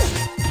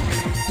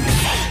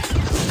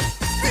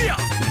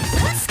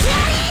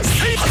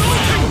 They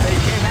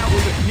came out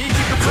with a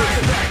sneaky surprise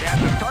attack at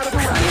the start of the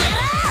round.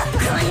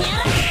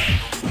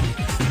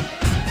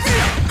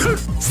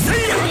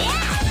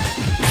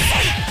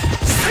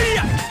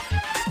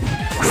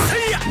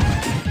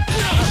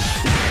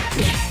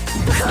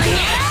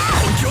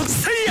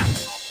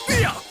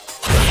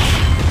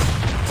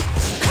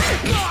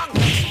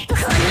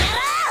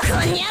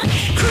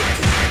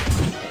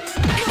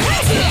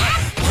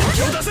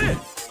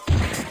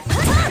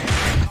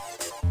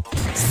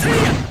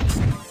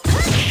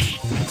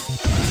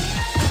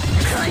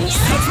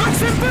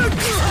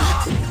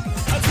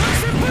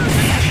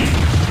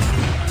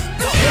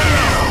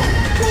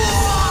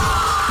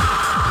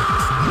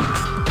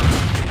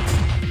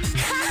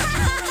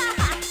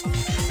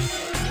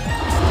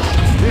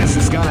 This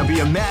is gonna be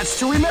a match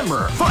to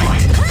remember.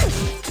 Fight!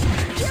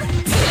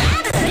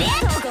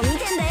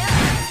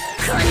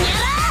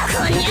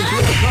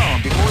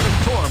 Calm before the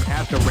storm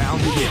as the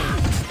round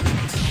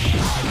begins.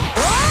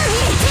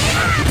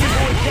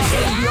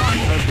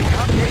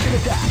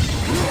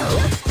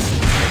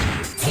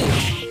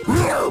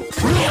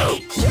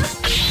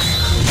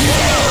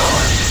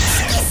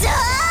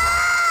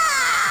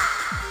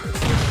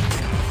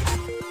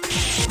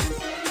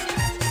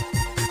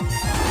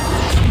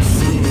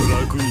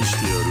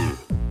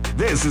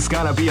 This is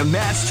gonna be a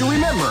match to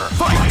remember.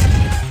 Fight!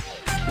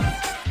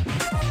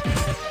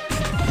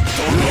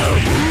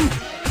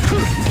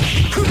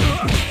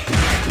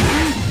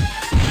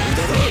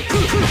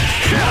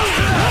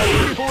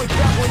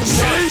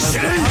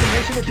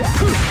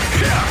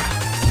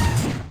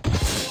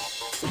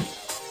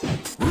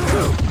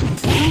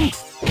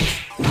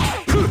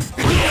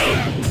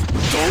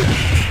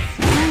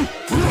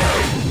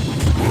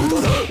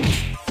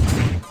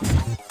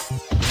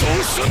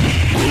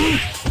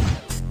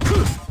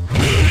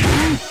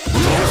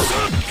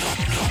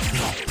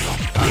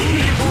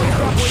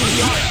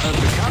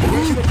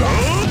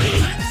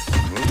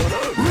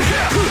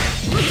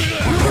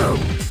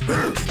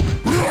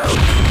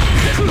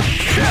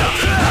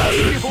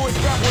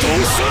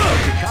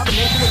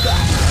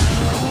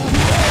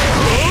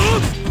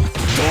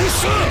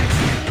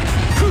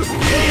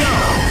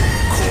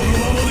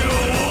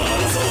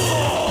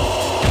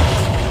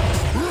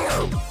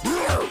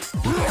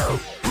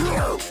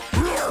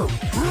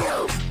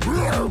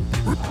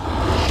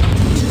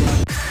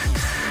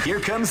 Here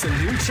comes a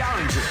new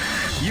challenger.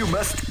 You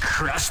must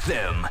crush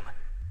them.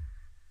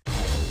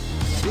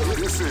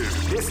 This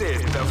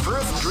is the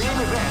first dream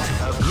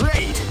event of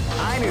Great!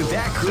 I knew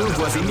that groove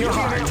was in your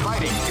heart.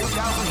 Fighting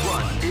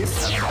 2001 is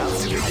about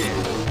to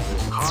begin.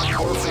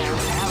 Hardcore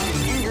fans have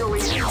been eagerly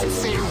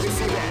anticipating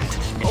this event.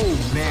 Oh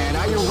man,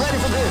 are you ready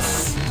for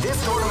this? This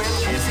tournament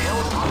is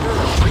held under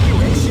the free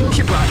ratio.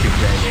 Keep rocking,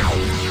 baby.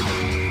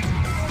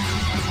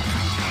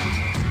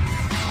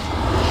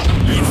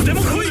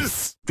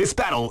 This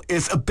battle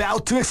is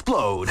about to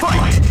explode.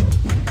 Fight!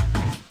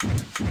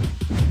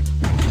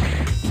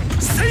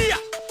 See ya!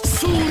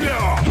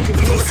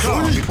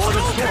 Calm before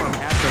the storm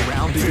as the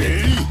round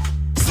begins.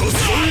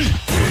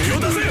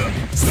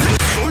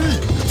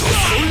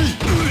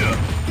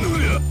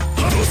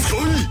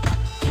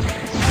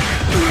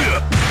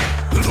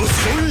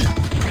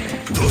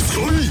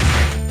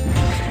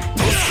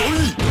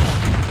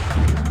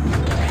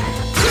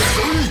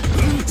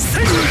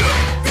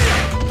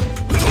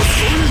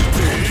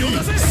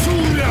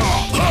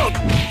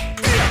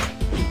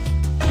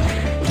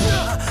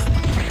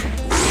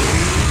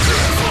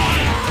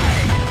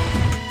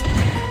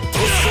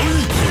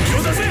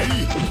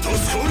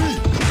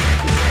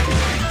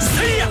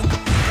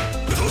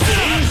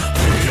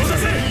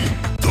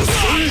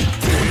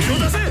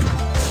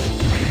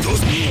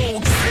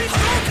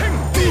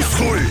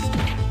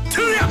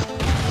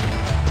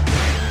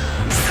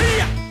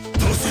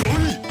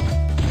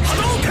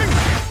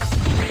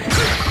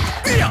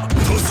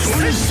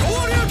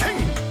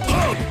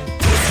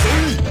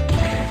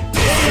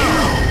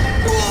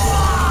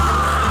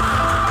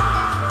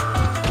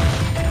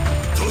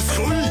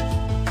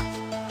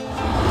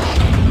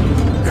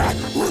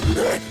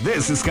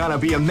 This is gonna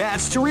be a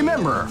match to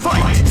remember. Fight!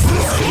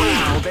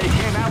 Wow, they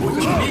came out with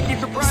a sneaky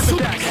surprise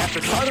attack at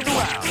the start of the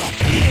round.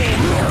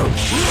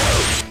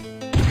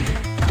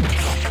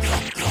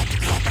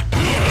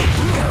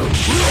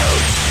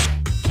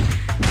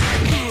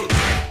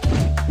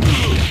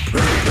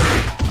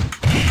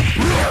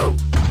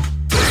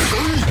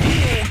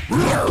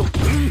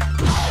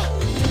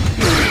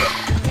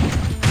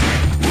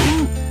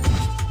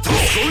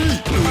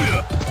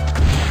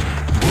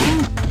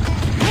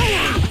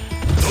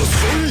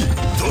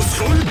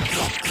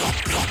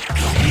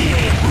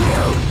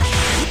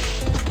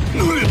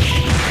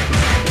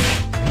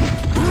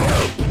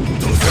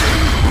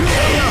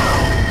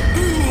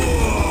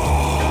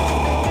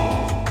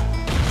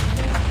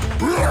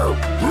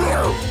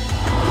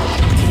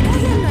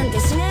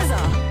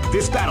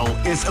 This battle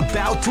is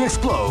about to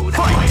explode.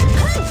 Fight!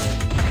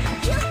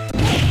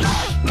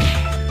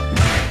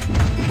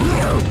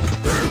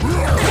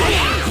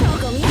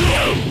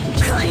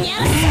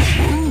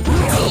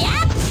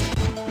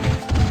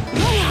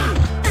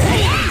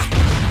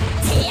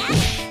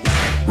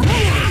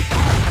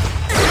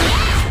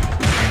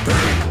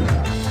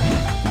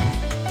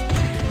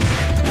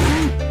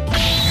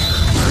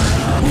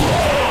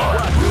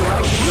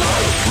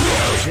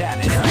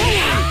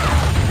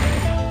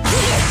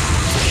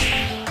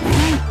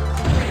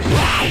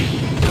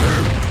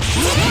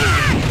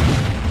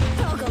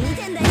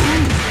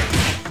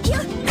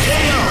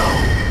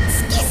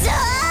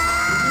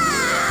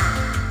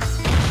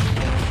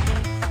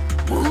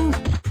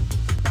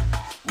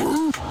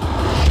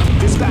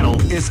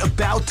 Is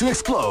about to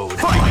explode.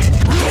 Fight!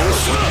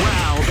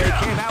 Wow, they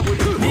came out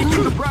with a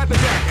sneaky surprise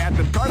attack at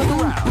the start of the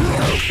round.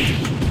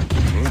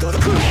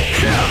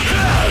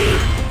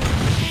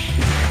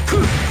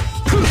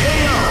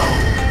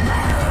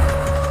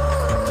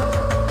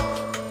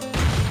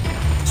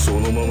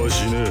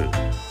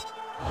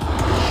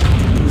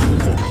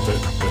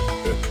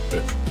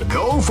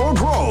 Go for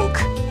broke.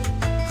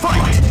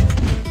 Fight!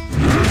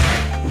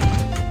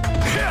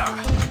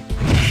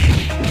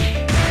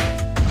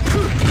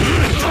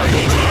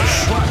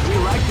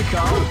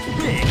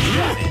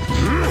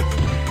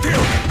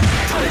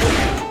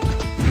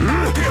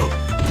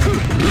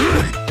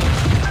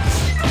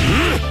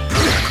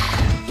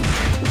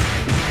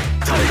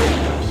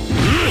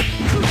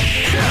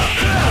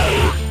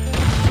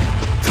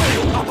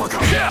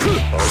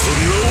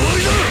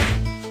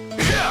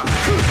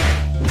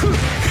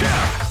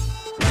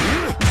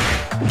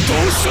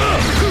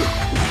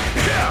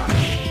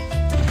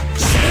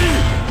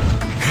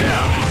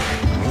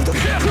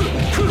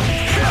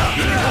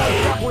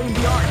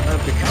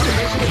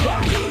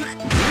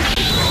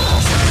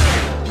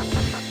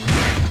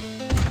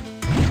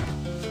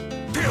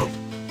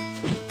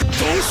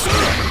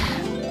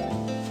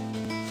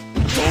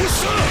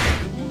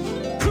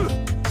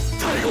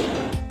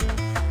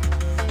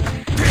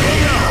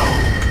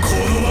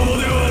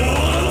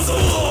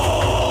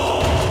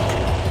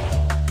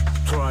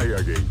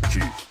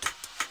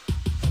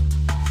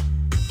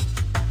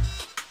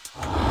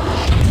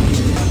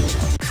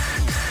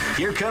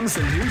 comes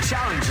a new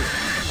challenger.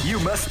 You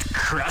must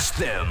crush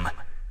them.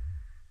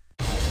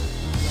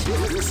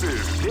 This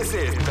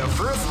is the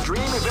first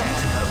dream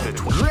event of the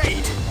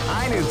Great!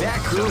 I knew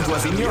that groove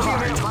was in your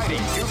heart.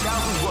 Fighting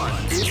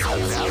 2001 is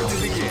about to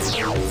begin.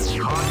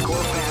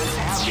 Hardcore fans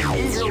have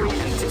been eagerly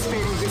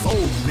anticipating this.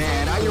 Oh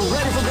man, are you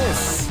ready for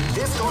this?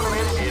 This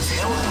tournament is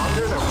held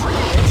under the free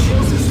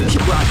ratio system.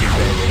 Keep rocking,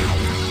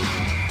 baby.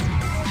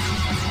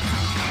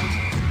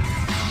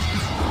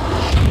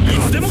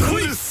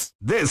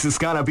 This is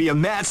gonna be a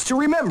match to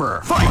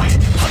remember. Fight! Now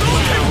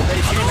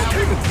they came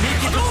out with a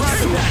sneaky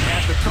surprise attack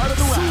at the start of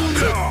the round.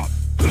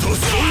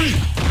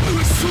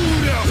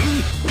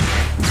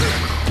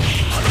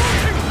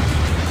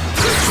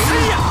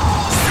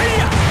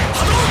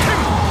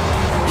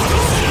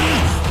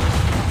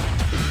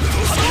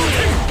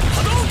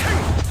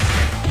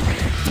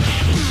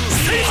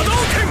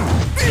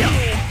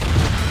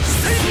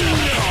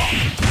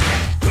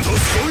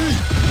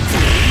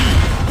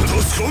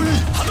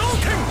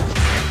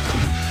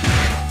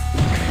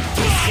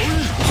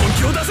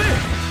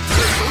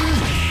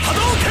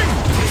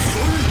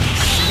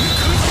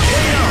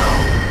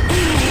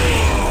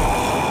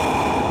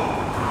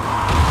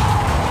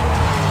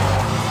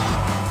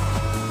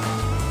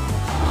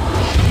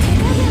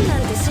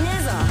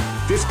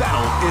 This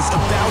battle is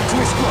about to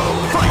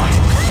explode. Fight!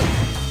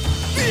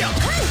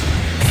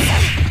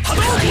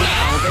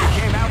 Wow, they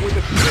came out with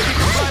a big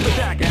surprise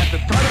attack at the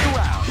start of the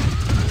round.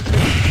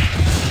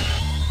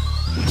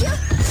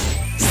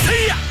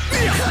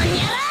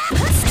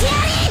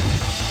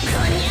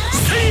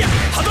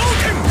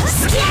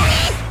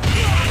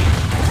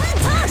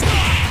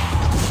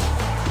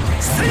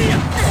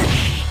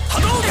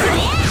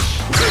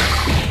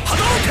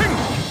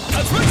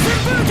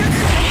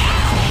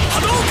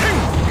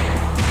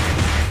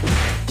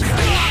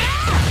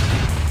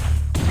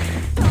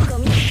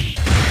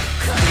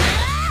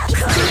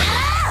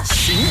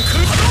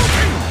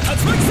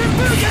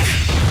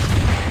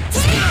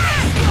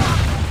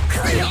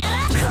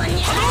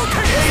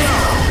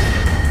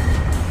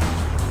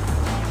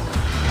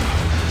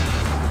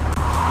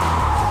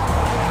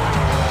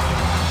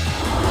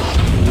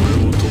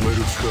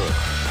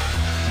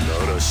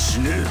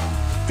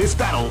 This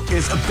battle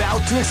is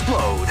about to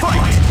explode.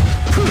 Fight!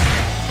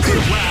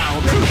 Wow,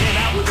 they came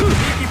out with a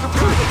sneaky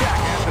surprise attack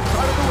at the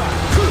start of the round.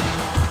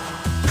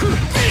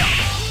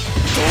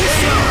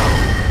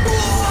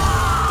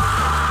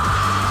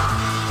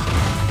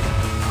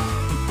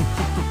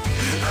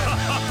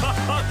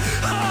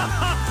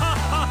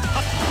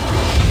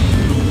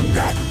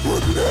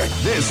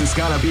 This is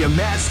gonna be a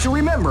match to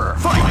remember.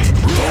 Fight!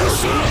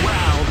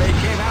 Wow, they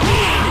came out with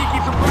a sneaky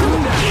surprise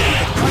attack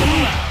at the start of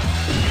the round.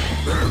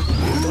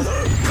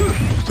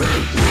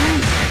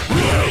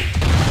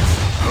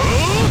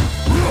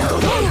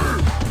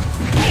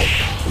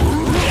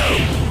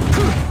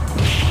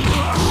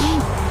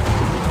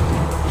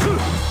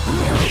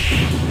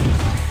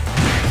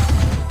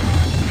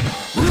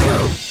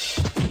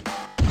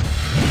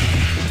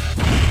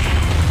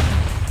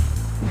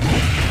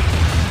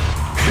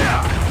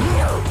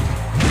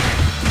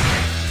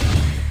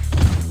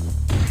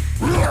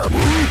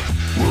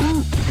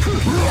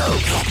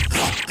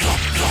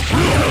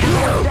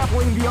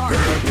 Grappling the arm of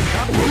the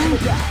competition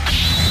attack.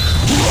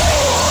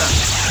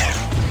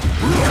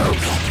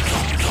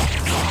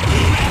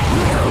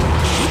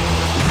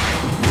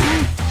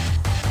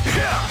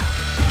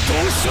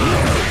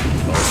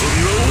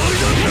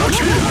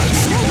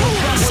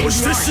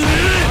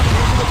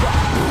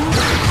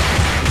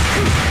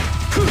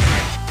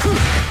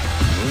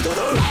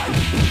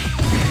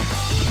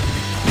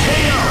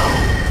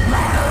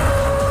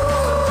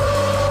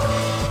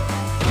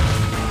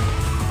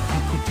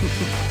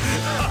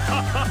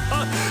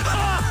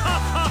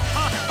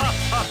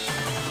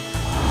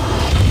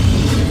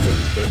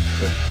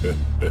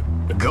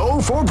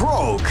 Go for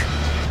broke!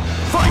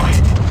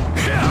 Fight!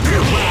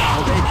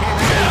 Wow, they came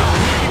out with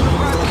a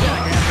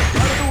attack at the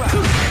start of the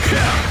round.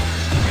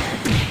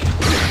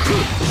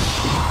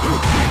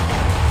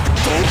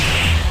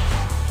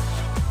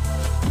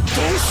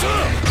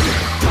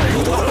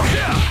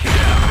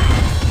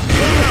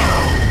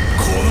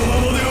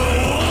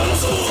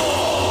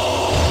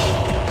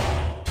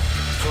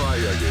 Try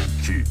again,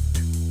 kid.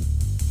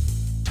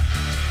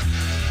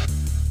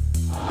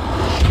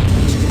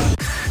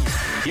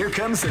 Here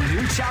comes a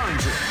new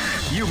challenger.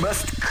 You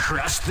must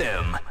crush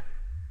them.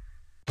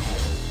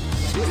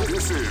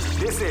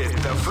 This is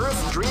the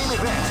first dream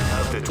event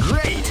of the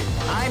Great!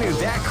 I knew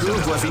that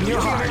groove was in your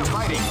heart.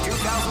 Fighting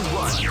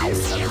 2001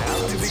 is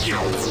about to begin.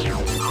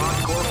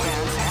 Hardcore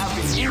fans have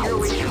been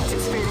eagerly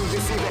anticipating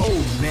this event.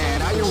 Oh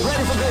man, are you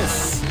ready for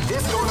this?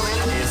 This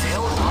tournament is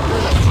held under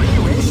the free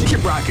ratio.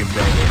 Keep rocking,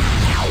 baby.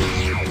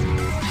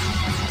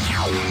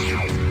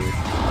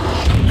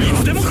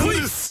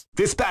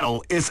 This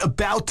battle is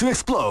about to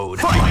explode.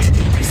 Fight!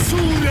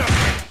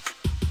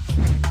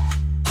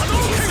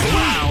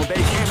 Wow, they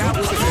came out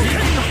with a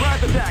sneaky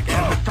surprise attack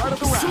at the start of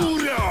the round.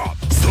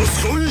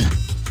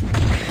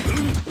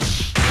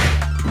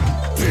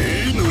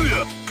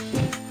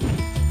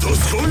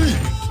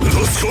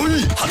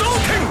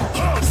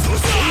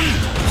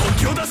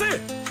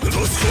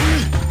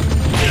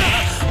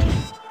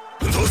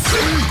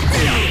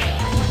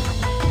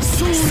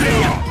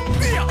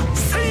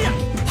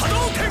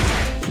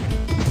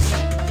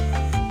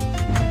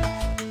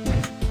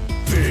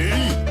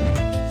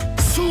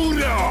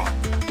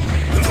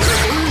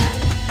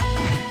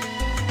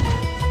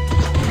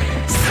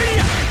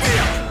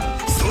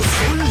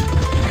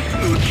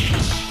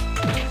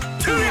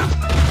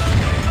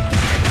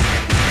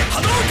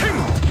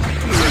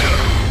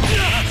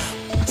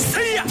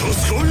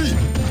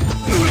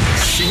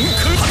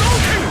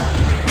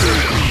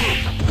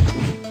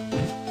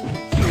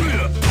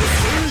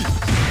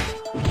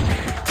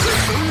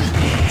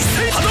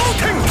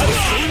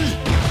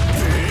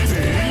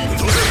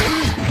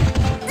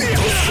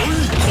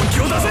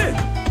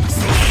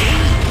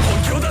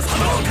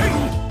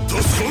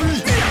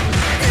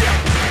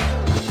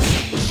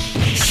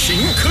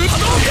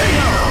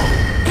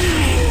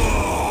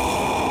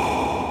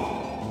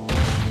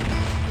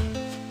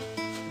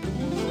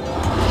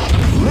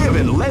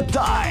 and let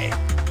die.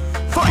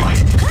 Fight!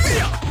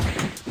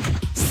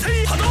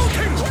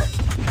 Hadouken!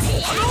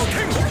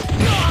 Hadouken!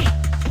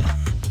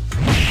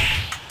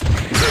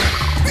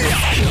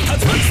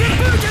 Tatsumaki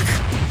Burgek!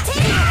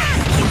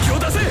 本気を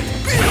出せ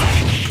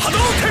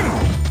Hadouken!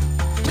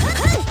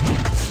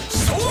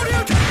 昇竜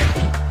拳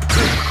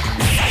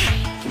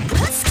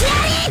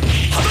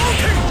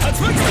Hadouken!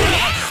 Tatsumaki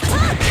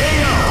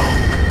KO!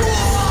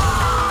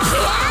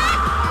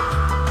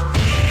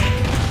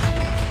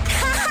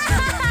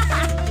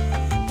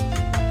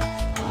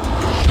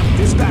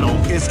 This battle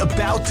is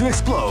about to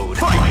explode.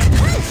 Fight!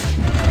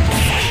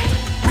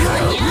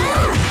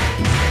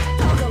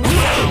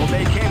 Well,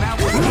 they came out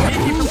with a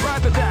sneaky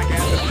surprise attack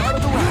at the start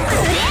of the round.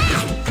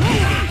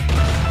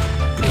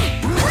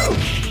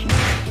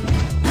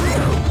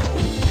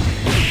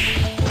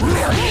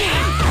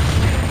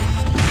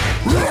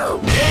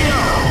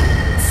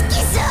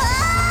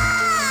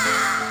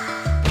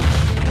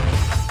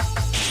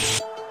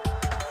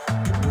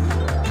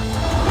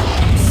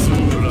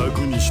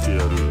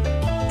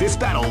 This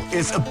battle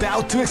is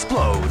about to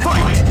explode.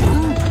 Fight!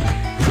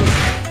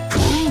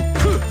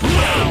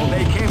 Well,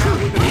 they came out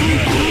with a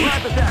sneaky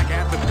surprise attack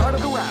at the start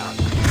of the round.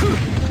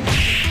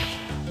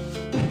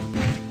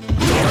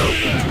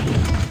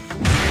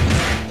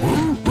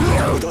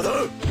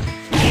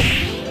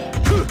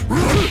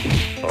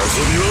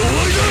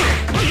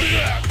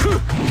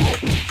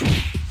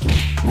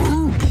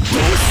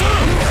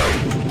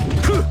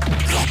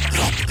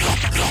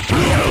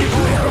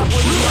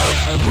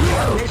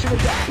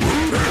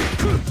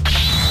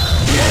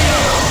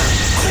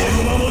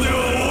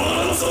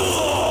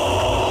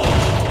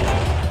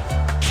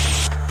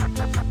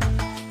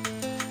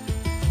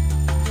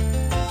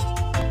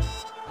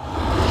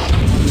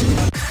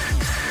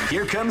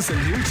 Here comes a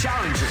new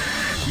challenger.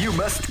 You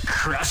must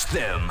crush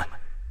them.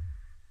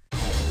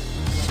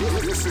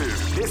 This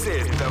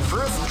is the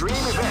first dream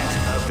event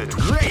of the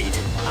great.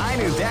 I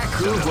knew that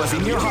groove was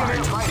in your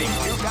heart. Fighting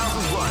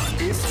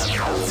 2001 is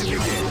about to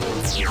begin.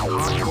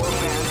 Hardcore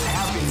fans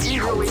have been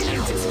eagerly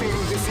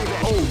anticipating this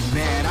event. Oh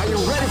man, are you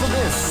ready for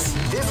this?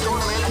 This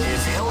tournament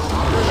is held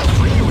under the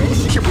free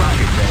ratio. Keep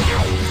rocking,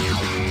 baby.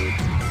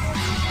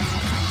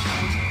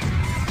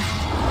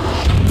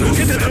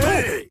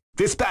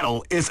 This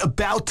battle is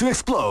about to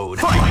explode.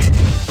 Fight!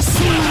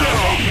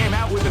 They came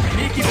out with a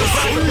sneaky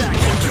surprise attack.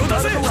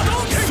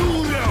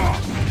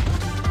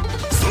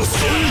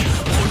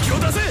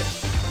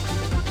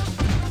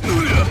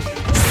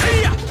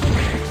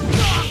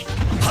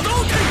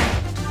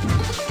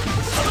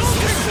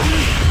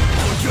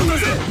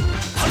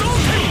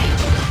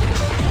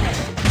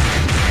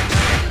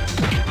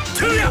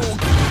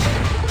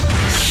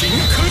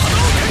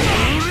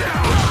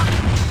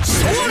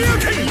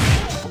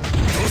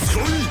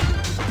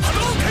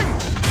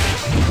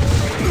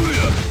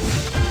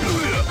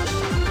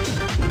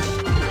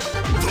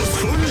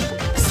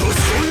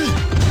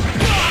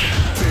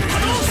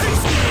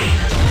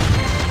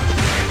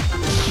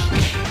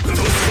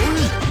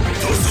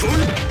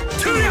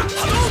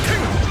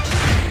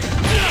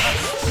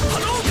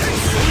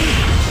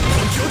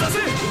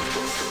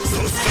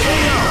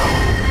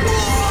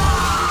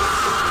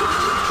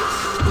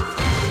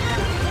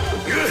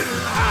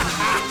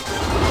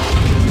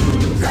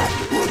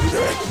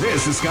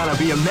 This is gonna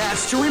be a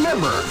match to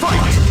remember. Fight!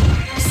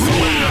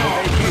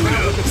 Wow! They came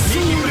out with a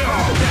sneaky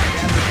surprise attack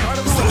at the start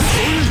of the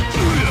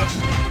round.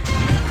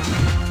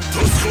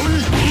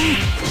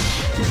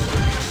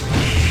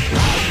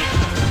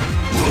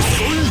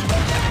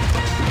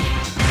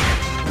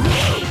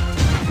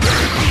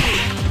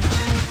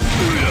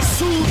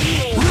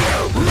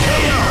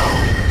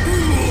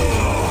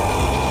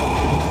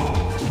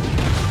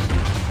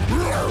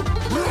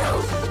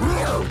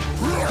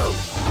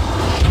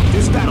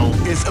 This battle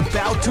is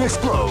about to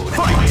explode.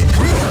 Fight!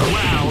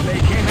 Wow, they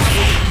came out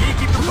with a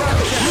sneaky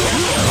surprise attack.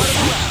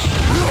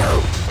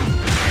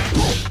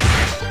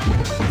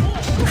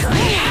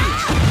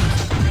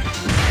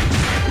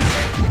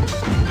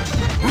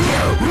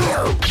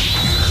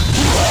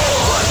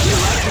 What you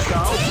like to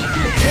call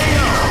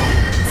KO!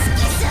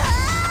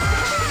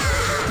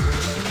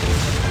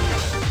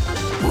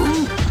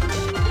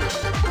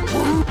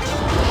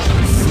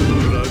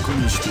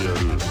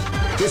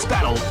 This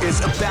battle is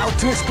about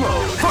to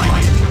explode.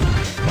 Fight!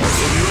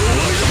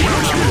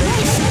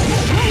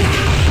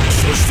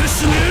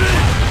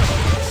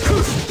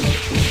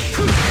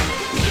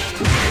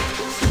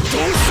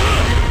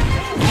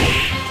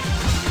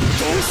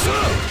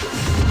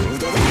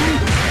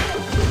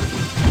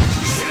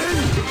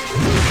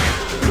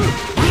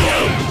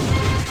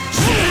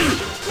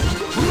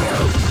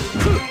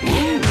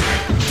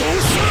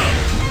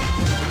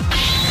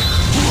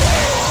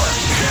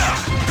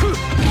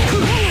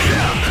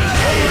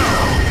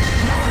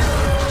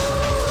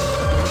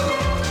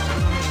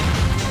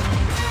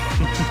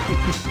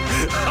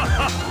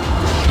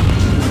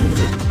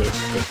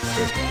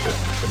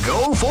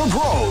 Go for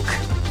broke!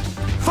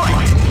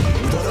 Fight!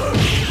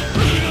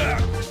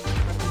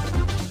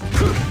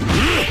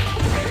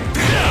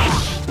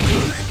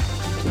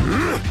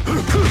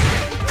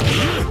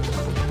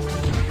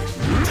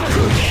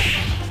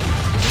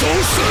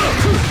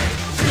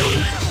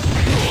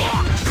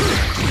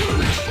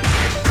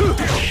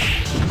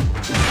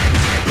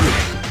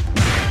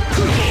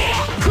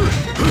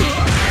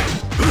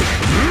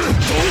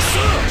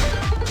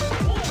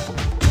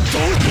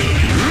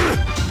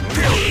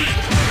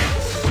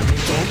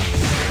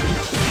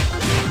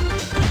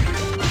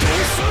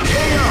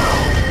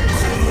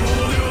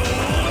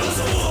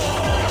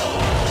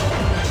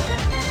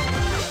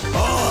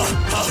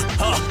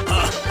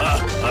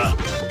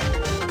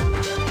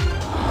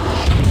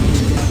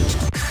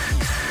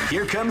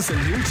 comes a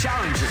new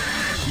challenger.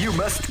 You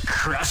must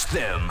crush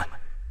them.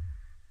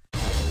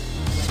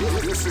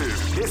 This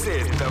is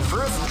the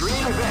first dream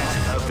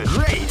event of the...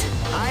 Great!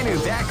 I knew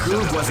that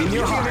groove was in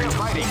your heart.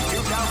 Fighting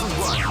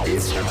 2001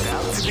 is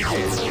about to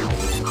begin.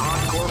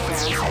 Hardcore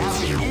fans have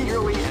been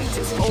eagerly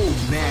anticipating. Oh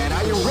man,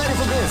 are you ready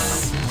for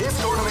this? This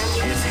tournament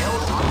is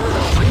held under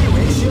the free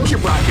ratio.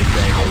 Keep rocking,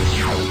 baby.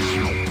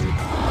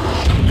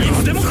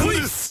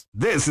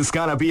 This is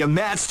gonna be a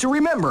match to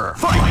remember.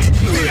 Fight!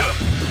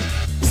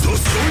 So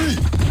sorry!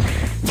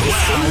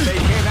 Wow, they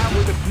came out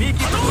with a sneaky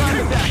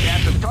surprise attack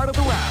at the start of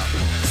the round.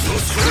 So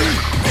sorry!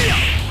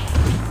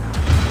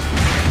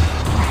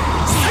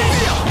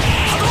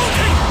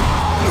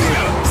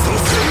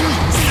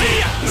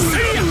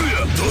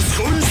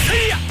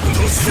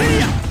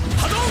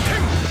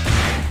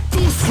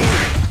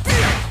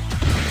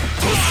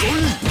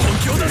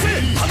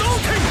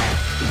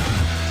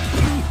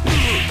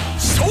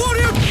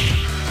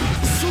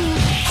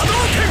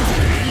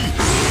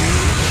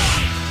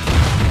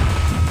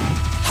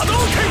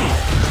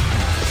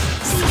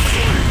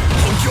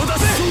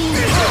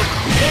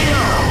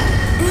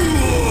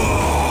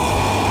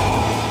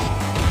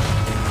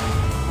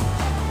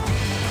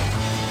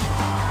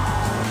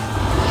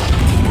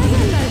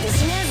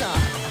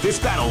 This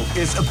battle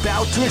is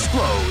about to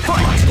explode.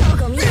 Fight! Wow,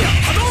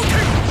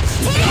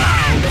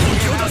 they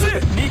came out with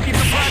a sneaky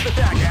surprise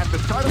attack at the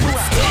start of the round.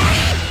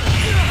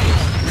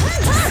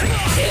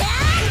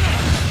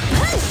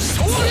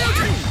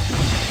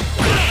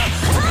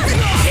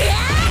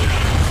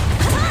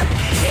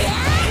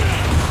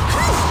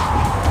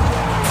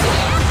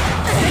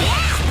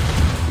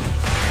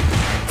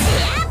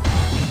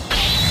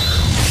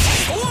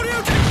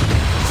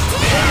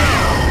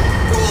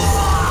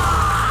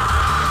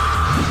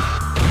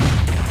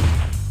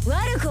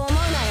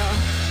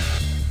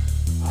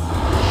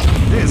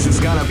 This is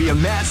gonna be a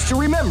match to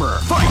remember.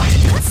 Fight!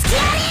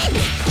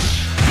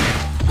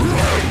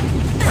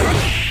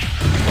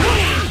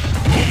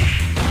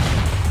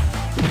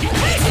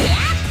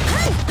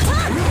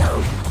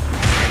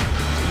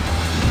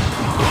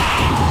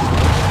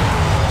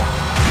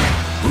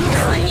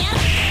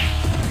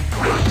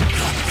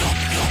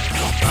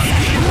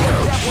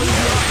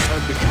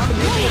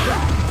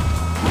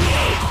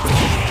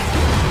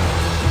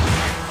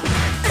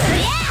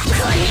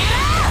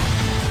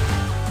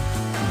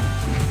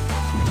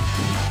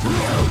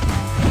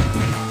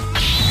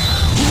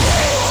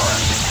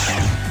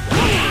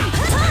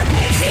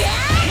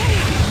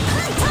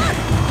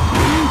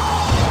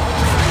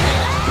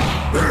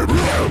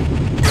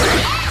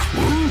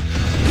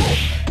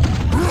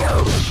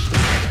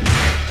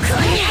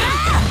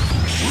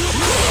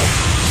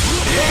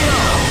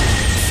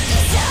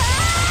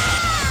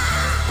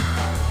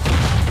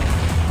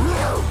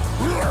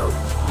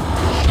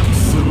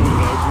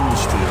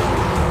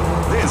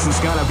 This is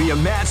gonna be a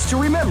match to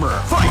remember.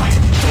 Fight!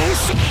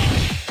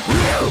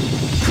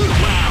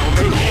 Wow,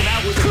 they came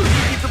out with a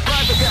sneaky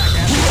surprise attack.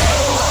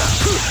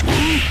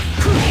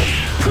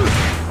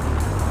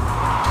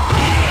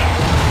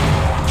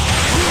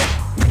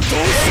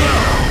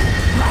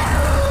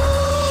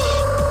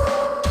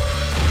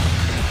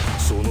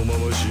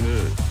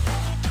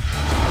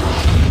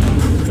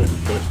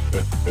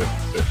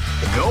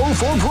 Go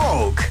for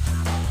broke.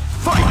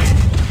 Fight!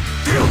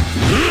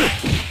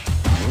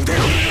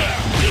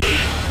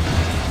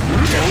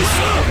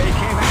 They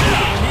came out with a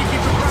sneaky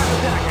surprise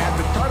attack at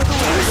the start of the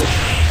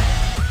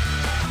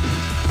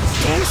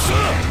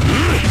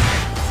round.